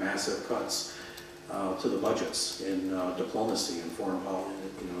about massive cuts to the budgets in diplomacy and foreign policy,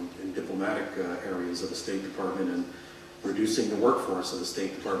 in diplomatic areas of the State Department, and reducing the workforce of the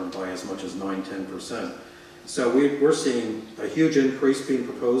State Department by as much as 9–10%. So we're seeing a huge increase being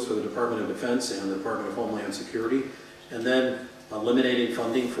proposed for the Department of Defense and the Department of Homeland Security, and then eliminating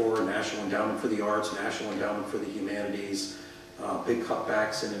funding for National Endowment for the Arts, National Endowment for the Humanities, big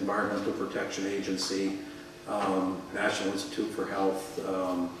cutbacks in Environmental Protection Agency, National Institute for Health,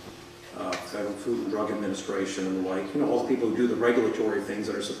 Federal Food and Drug Administration and the like, all the people who do the regulatory things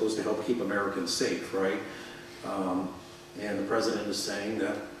that are supposed to help keep Americans safe, right? And the president is saying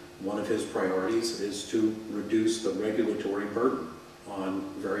that one of his priorities is to reduce the regulatory burden on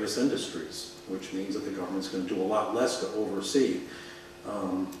various industries, which means that the government's going to do a lot less to oversee,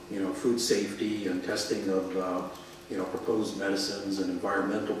 food safety and testing of, proposed medicines and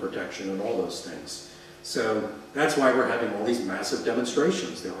environmental protection and all those things. So that's why we're having all these massive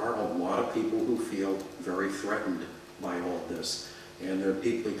demonstrations. There are a lot of people who feel very threatened by all of this, and they're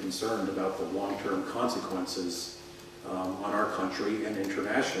deeply concerned about the long-term consequences on our country and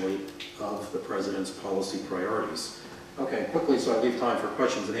internationally of the president's policy priorities. Okay, quickly, so I leave time for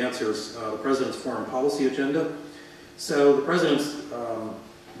questions and answers. The president's foreign policy agenda. So the president's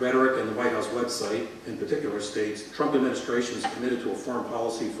rhetoric and the White House website in particular states, the Trump administration is committed to a foreign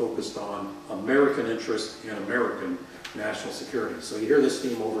policy focused on American interests and American national security. So you hear this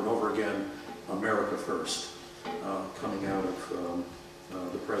theme over and over again, America first, coming out of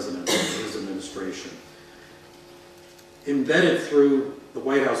the president and his administration. Embedded through the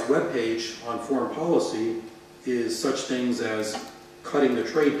White House webpage on foreign policy is such things as cutting the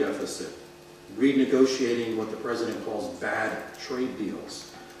trade deficit, renegotiating what the president calls bad trade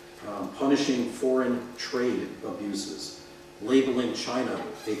deals, punishing foreign trade abuses, labeling China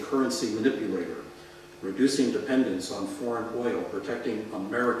a currency manipulator, reducing dependence on foreign oil, protecting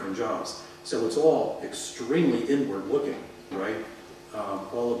American jobs. So it's all extremely inward looking, right?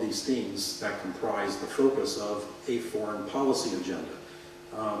 All of these themes that comprise the focus of a foreign policy agenda.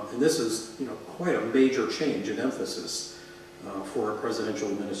 And this is, quite a major change in emphasis for a presidential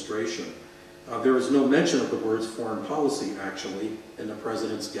administration. There is no mention of the words foreign policy, actually, in the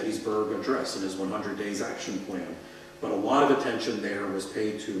president's Gettysburg Address, in his 100 Days Action Plan. But a lot of attention there was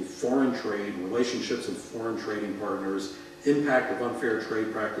paid to foreign trade, relationships with foreign trading partners, impact of unfair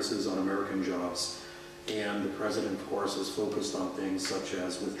trade practices on American jobs. And the president, of course, is focused on things such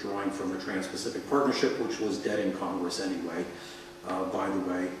as withdrawing from the Trans-Pacific Partnership, which was dead in Congress anyway, by the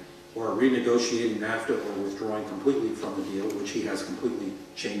way, or renegotiating NAFTA or withdrawing completely from the deal, which he has completely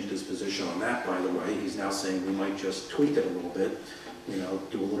changed his position on that, by the way. He's now saying we might just tweak it a little bit,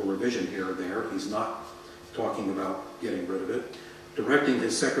 do a little revision here or there. He's not talking about getting rid of it. Directing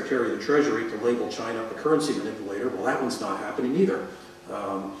his Secretary of the Treasury to label China a currency manipulator, well, that one's not happening either.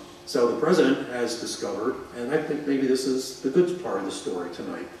 So the president has discovered, and I think maybe this is the good part of the story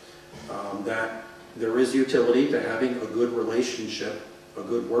tonight, that there is utility to having a good relationship, a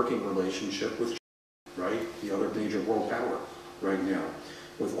good working relationship with China, right? The other major world power right now.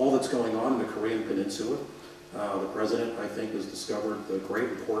 With all that's going on in the Korean Peninsula, the president, I think, has discovered the great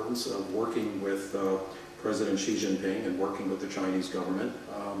importance of working with President Xi Jinping and working with the Chinese government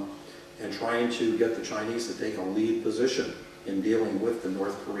and trying to get the Chinese to take a lead position in dealing with the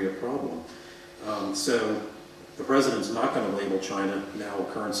North Korea problem. So the president's not going to label China now a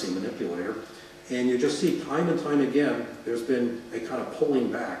currency manipulator. And you just see time and time again, there's been a kind of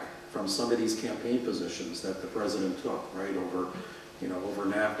pulling back from some of these campaign positions that the president took, right, over, over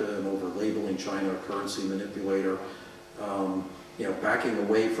NAFTA and over labeling China a currency manipulator, backing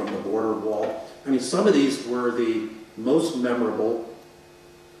away from the border wall. I mean, some of these were the most memorable,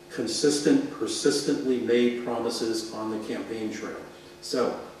 consistent, persistently made promises on the campaign trail.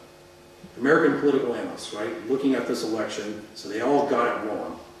 So, American political analysts, right, looking at this election, so they all got it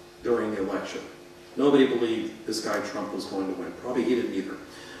wrong during the election. Nobody believed this guy Trump was going to win. Probably he didn't either,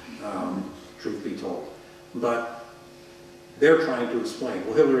 truth be told. But they're trying to explain.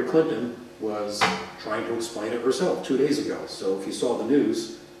 Well, Hillary Clinton was trying to explain it herself 2 days ago. So if you saw the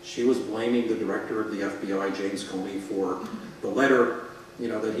news, she was blaming the director of the FBI, James Comey, for the letter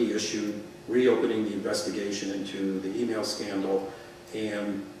that he issued, reopening the investigation into the email scandal,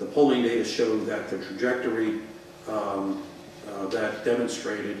 and the polling data showed that the trajectory that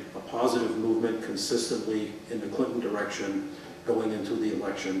demonstrated a positive movement consistently in the Clinton direction going into the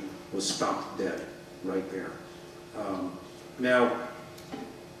election was stopped dead right there. Now,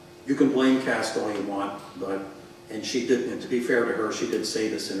 you can blame Cast all you want, and she did, and to be fair to her, she did say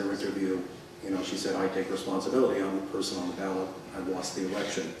this in her interview. She said, I take responsibility. I'm the person on the ballot. I lost the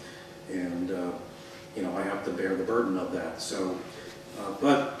election. And, I have to bear the burden of that. So,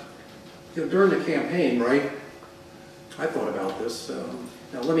 but, during the campaign, right, I thought about this.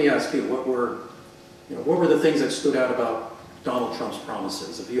 Now, let me ask you, what were the things that stood out about Donald Trump's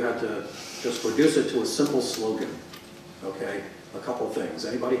promises? If you had to just reduce it to a simple slogan, okay, a couple things.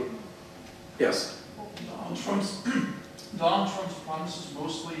 Anybody? Yes? Donald Trump's promises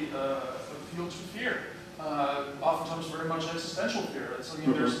mostly appeal to fear, oftentimes very much existential fear.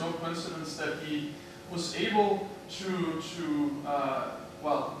 There's no coincidence that he was able to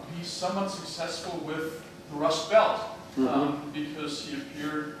be somewhat successful with the Rust Belt, because he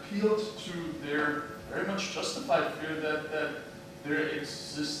appealed to their very much justified fear that their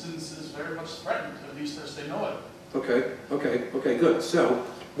existence is very much threatened, at least as they know it. Okay, good. So,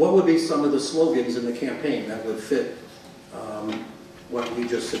 what would be some of the slogans in the campaign that would fit what we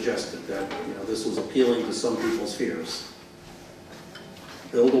just suggested, that this was appealing to some people's fears?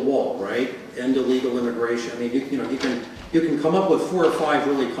 Build a wall, right? End illegal immigration. I mean, you can come up with 4 or 5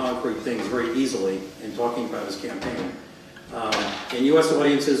 really concrete things very easily in talking about his campaign. In U.S.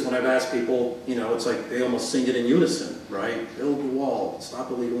 audiences, when I've asked people, it's like they almost sing it in unison, right? Build the wall,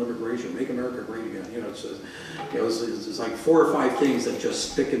 stop illegal immigration, make America great again. It's like 4 or 5 things that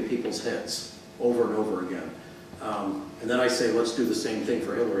just stick in people's heads over and over again. And then I say, let's do the same thing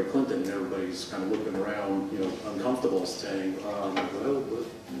for Hillary Clinton, and everybody's kind of looking around, uncomfortable, saying, well,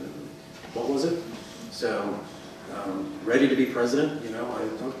 what was it? So, ready to be president, I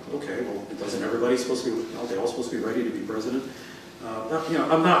thought, okay, well, doesn't everybody supposed to be, they all supposed to be ready to be president?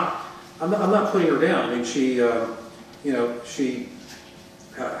 I'm not putting her down. I mean, she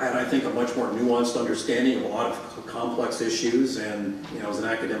had, I think, a much more nuanced understanding of a lot of complex issues, and, as an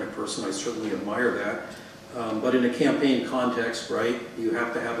academic person, I certainly admire that. But in a campaign context, right, you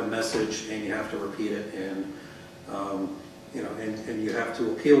have to have a message and you have to repeat it, and and you have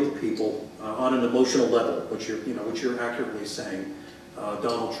to appeal to people on an emotional level, which you're accurately saying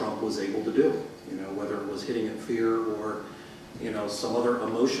Donald Trump was able to do. Whether it was hitting at fear or some other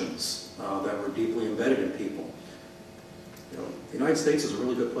emotions that were deeply embedded in people. The United States is a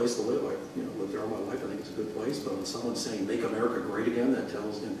really good place to live. I've lived there all my life. I think it's a good place. But when someone's saying "Make America Great Again," that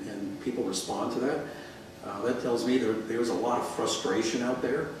tells, and people respond to that. That tells me there's a lot of frustration out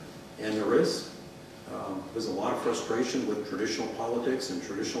there, and there is. There's a lot of frustration with traditional politics and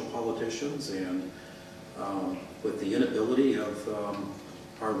traditional politicians, and with the inability of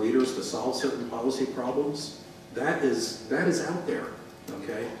our leaders to solve certain policy problems. That is out there,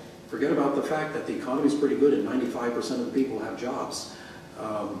 okay? Forget about the fact that the economy is pretty good and 95% of the people have jobs.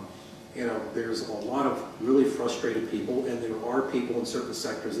 There's a lot of really frustrated people, and there are people in certain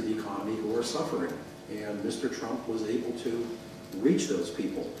sectors of the economy who are suffering. And Mr. Trump was able to reach those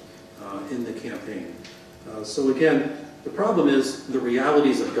people in the campaign. So again, the problem is the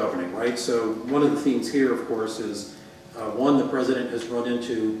realities of governing, right? So one of the themes here, of course, is one, the president has run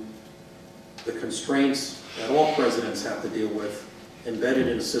into the constraints that all presidents have to deal with, embedded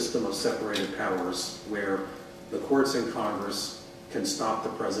in a system of separated powers where the courts and Congress can stop the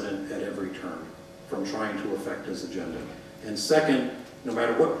president at every turn from trying to affect his agenda. And second, no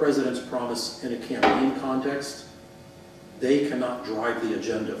matter what presidents promise in a campaign context, they cannot drive the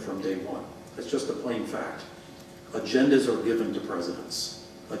agenda from day one. It's just a plain fact. Agendas are given to presidents.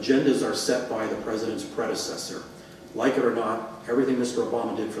 Agendas are set by the president's predecessor. Like it or not, everything Mr.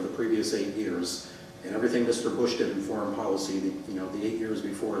 Obama did for the previous 8 years, and everything Mr. Bush did in foreign policy, the 8 years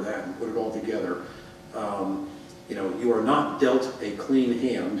before that, and put it all together, you are not dealt a clean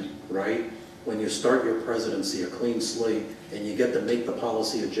hand, right? When you start your presidency, a clean slate, and you get to make the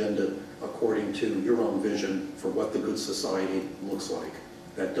policy agenda according to your own vision for what the good society looks like.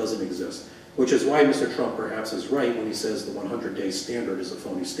 That doesn't exist. Which is why Mr. Trump perhaps is right when he says the 100-day standard is a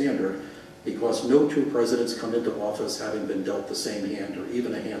phony standard, because no two presidents come into office having been dealt the same hand, or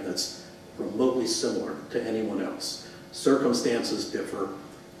even a hand that's remotely similar to anyone else. Circumstances differ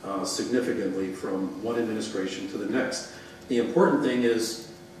significantly from one administration to the next. The important thing is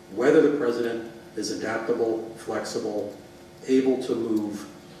whether the president is adaptable, flexible, able to move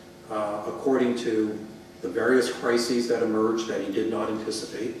according to the various crises that emerged that he did not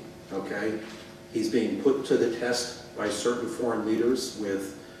anticipate, okay? He's being put to the test by certain foreign leaders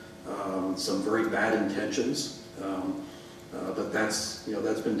with some very bad intentions, but that's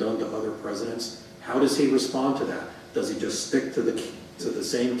been done to other presidents. How does he respond to that? Does he just stick to the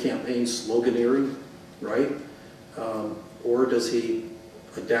same campaign sloganeering, right? Or does he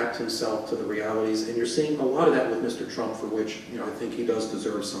adapt himself to the realities? And you're seeing a lot of that with Mr. Trump, for which I think he does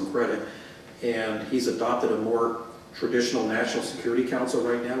deserve some credit. And he's adopted a more traditional National Security Council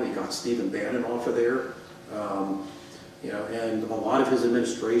right now. He got Stephen Bannon off of there. And a lot of his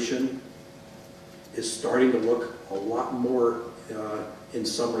administration is starting to look a lot more, in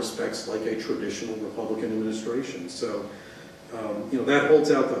some respects, like a traditional Republican administration. So, that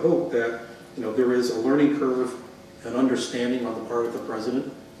holds out the hope that, there is a learning curve, an understanding on the part of the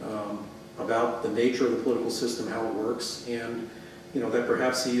president about the nature of the political system, how it works, and that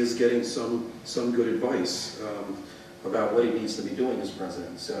perhaps he is getting some good advice about what he needs to be doing as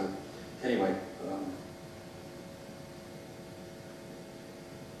president. So anyway,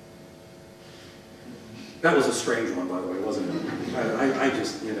 that was a strange one, by the way, wasn't it? I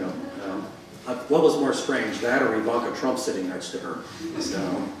just, what was more strange, that or Ivanka Trump sitting next to her?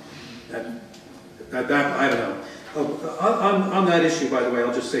 So that I don't know. On that issue, by the way,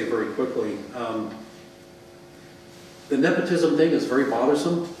 I'll just say very quickly, the nepotism thing is very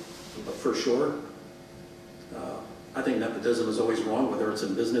bothersome, for sure. I think nepotism is always wrong, whether it's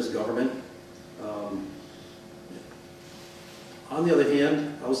in business, government. On the other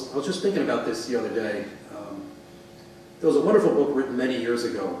hand, I was just thinking about this the other day. There was a wonderful book written many years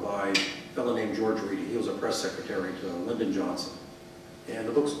ago by a fellow named George Reedy. He was a press secretary to Lyndon Johnson. And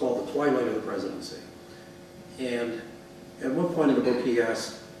the book's called The Twilight of the Presidency. And at one point in the book he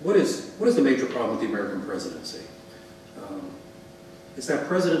asked, what is the major problem with the American presidency? It's that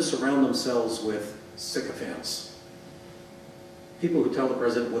presidents surround themselves with sycophants, People who tell the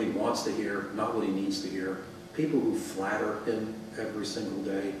president what he wants to hear, not what he needs to hear. People who flatter him every single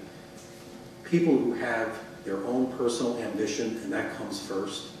day. People who have their own personal ambition, and that comes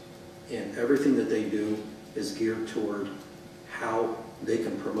first. And everything that they do is geared toward how they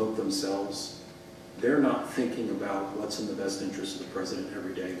can promote themselves. They're not thinking about what's in the best interest of the president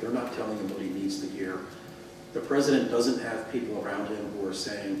every day. They're not telling him what he needs to hear. The president doesn't have people around him who are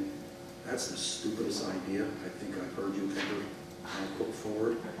saying, that's the stupidest idea I think I've heard you ever put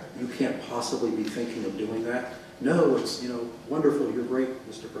forward. You can't possibly be thinking of doing that. No, it's, wonderful, you're great,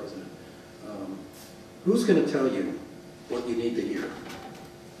 Mr. President. Who's going to tell you what you need to hear?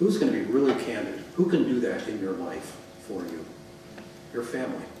 Who's going to be really candid? Who can do that in your life for you? Your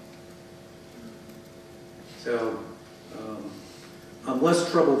family. So, I'm less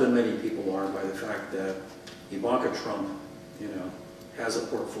troubled than many people are by the fact that Ivanka Trump, has a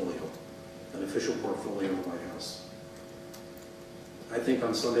portfolio, an official portfolio in the White House. I think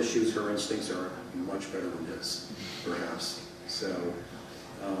on some issues her instincts are much better than his, perhaps. So,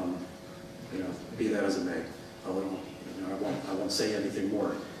 be that as it may. I won't say anything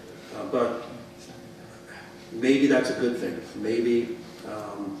more. But maybe that's a good thing. Maybe,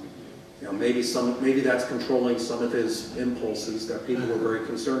 maybe that's controlling some of his impulses that people were very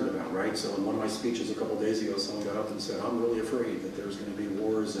concerned about, right? So in one of my speeches a couple of days ago, someone got up and said, I'm really afraid that there's going to be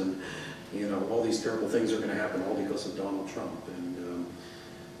wars and, all these terrible things are going to happen all because of Donald Trump. And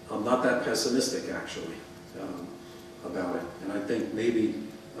I'm not that pessimistic, actually, about it. And I think maybe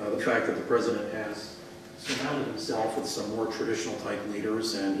the fact that the president has surrounded himself with some more traditional type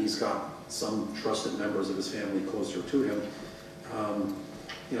leaders and he's got some trusted members of his family closer to him,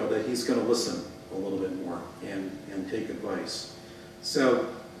 that he's going to listen a little bit more and take advice.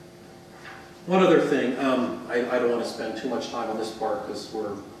 So, one other thing, I don't want to spend too much time on this part because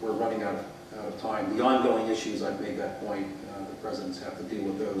we're running out of time. The ongoing issues, I've made that point, the presidents have to deal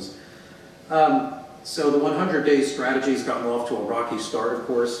with those. So the 100-day strategy has gotten off to a rocky start, of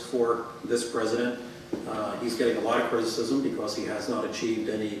course, for this president. He's getting a lot of criticism because he has not achieved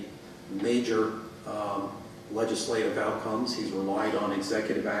any major legislative outcomes. He's relied on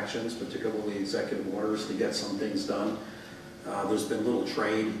executive actions, particularly executive orders, to get some things done. There's been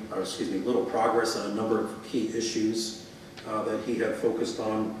little progress on a number of key issues that he had focused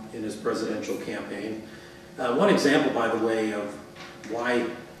on in his presidential campaign. One example, by the way, of why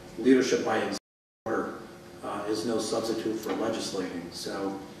leadership by executive order is no substitute for legislating.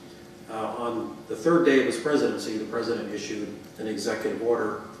 So on the third day of his presidency, the president issued an executive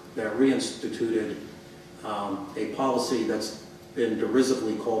order that reinstituted a policy that's been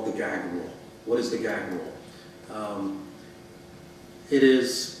derisively called the gag rule. What is the gag rule? It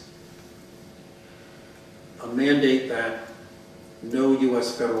is a mandate that no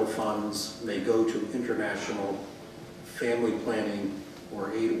U.S. federal funds may go to international family planning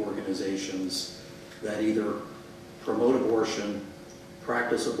or aid organizations that either promote abortion,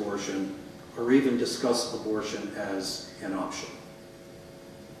 practice abortion, or even discuss abortion as an option.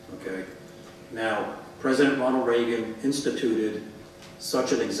 Okay? Now, President Ronald Reagan instituted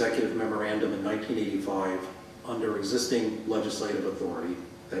such an executive memorandum in 1985 under existing legislative authority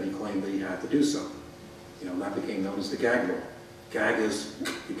that he claimed that he had to do so. And that became known as the gag rule. Gag is,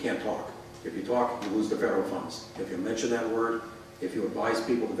 you can't talk. If you talk, you lose the federal funds. If you mention that word, if you advise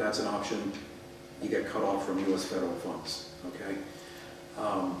people that that's an option, you get cut off from U.S. federal funds, okay?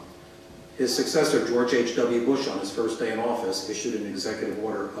 His successor, George H.W. Bush, on his first day in office, issued an executive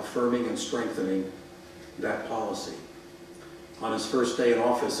order affirming and strengthening that policy. On his first day in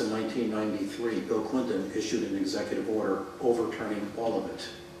office in 1993, Bill Clinton issued an executive order overturning all of it.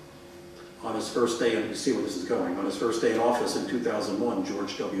 On his first day, and you see where this is going, on his first day in office in 2001,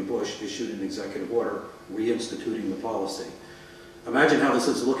 George W. Bush issued an executive order reinstituting the policy. Imagine how this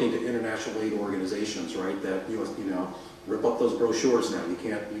is looking to international aid organizations, right, that, rip up those brochures now. You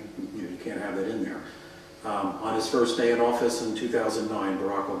can't have that in there. On his first day in office in 2009,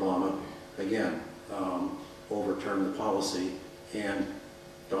 Barack Obama, again, overturned the policy. And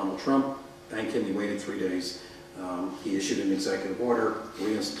Donald Trump, thank him, he waited 3 days. He issued an executive order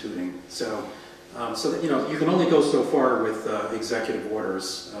reinstituting. So that, you can only go so far with executive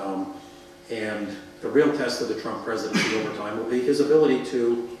orders. And the real test of the Trump presidency over time will be his ability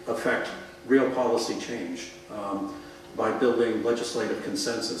to affect real policy change by building legislative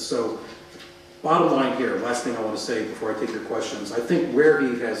consensus. So bottom line here, last thing I want to say before I take your questions, I think where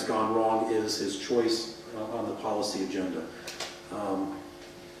he has gone wrong is his choice on the policy agenda.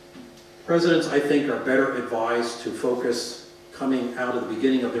 Presidents, I think, are better advised to focus coming out of the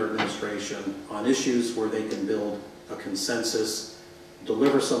beginning of their administration on issues where they can build a consensus,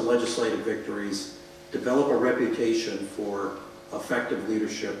 deliver some legislative victories, develop a reputation for effective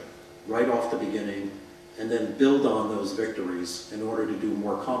leadership right off the beginning, and then build on those victories in order to do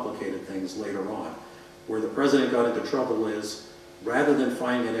more complicated things later on. Where the president got into trouble is, rather than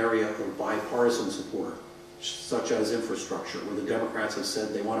finding an area of bipartisan support, such as infrastructure, where the Democrats have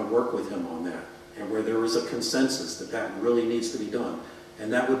said they want to work with him on that, and where there is a consensus that that really needs to be done,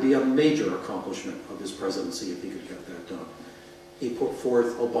 and that would be a major accomplishment of his presidency if he could get that done. He put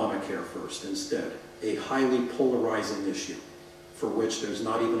forth Obamacare first instead, a highly polarizing issue for which there's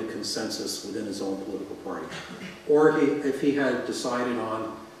not even a consensus within his own political party. Or if he had decided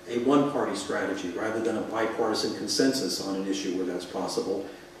on a one-party strategy rather than a bipartisan consensus on an issue where that's possible,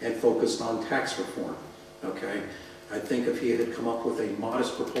 and focused on tax reform, okay? I think if he had come up with a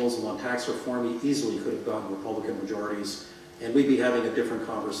modest proposal on tax reform, he easily could have gotten Republican majorities, and we'd be having a different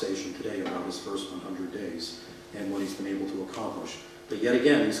conversation today about his first 100 days and what he's been able to accomplish. But yet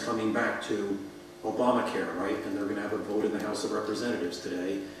again, he's coming back to Obamacare, right? And they're going to have a vote in the House of Representatives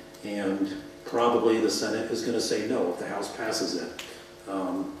today, and probably the Senate is going to say no if the House passes it.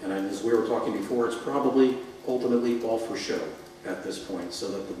 And as we were talking before, it's probably ultimately all for show at this point, so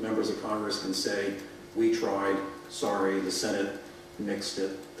that the members of Congress can say, we tried, sorry, the Senate mixed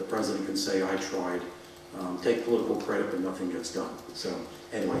it, the president can say, I tried, take political credit, but nothing gets done. So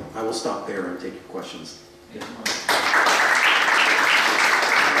anyway, I will stop there and take your questions. Thank you.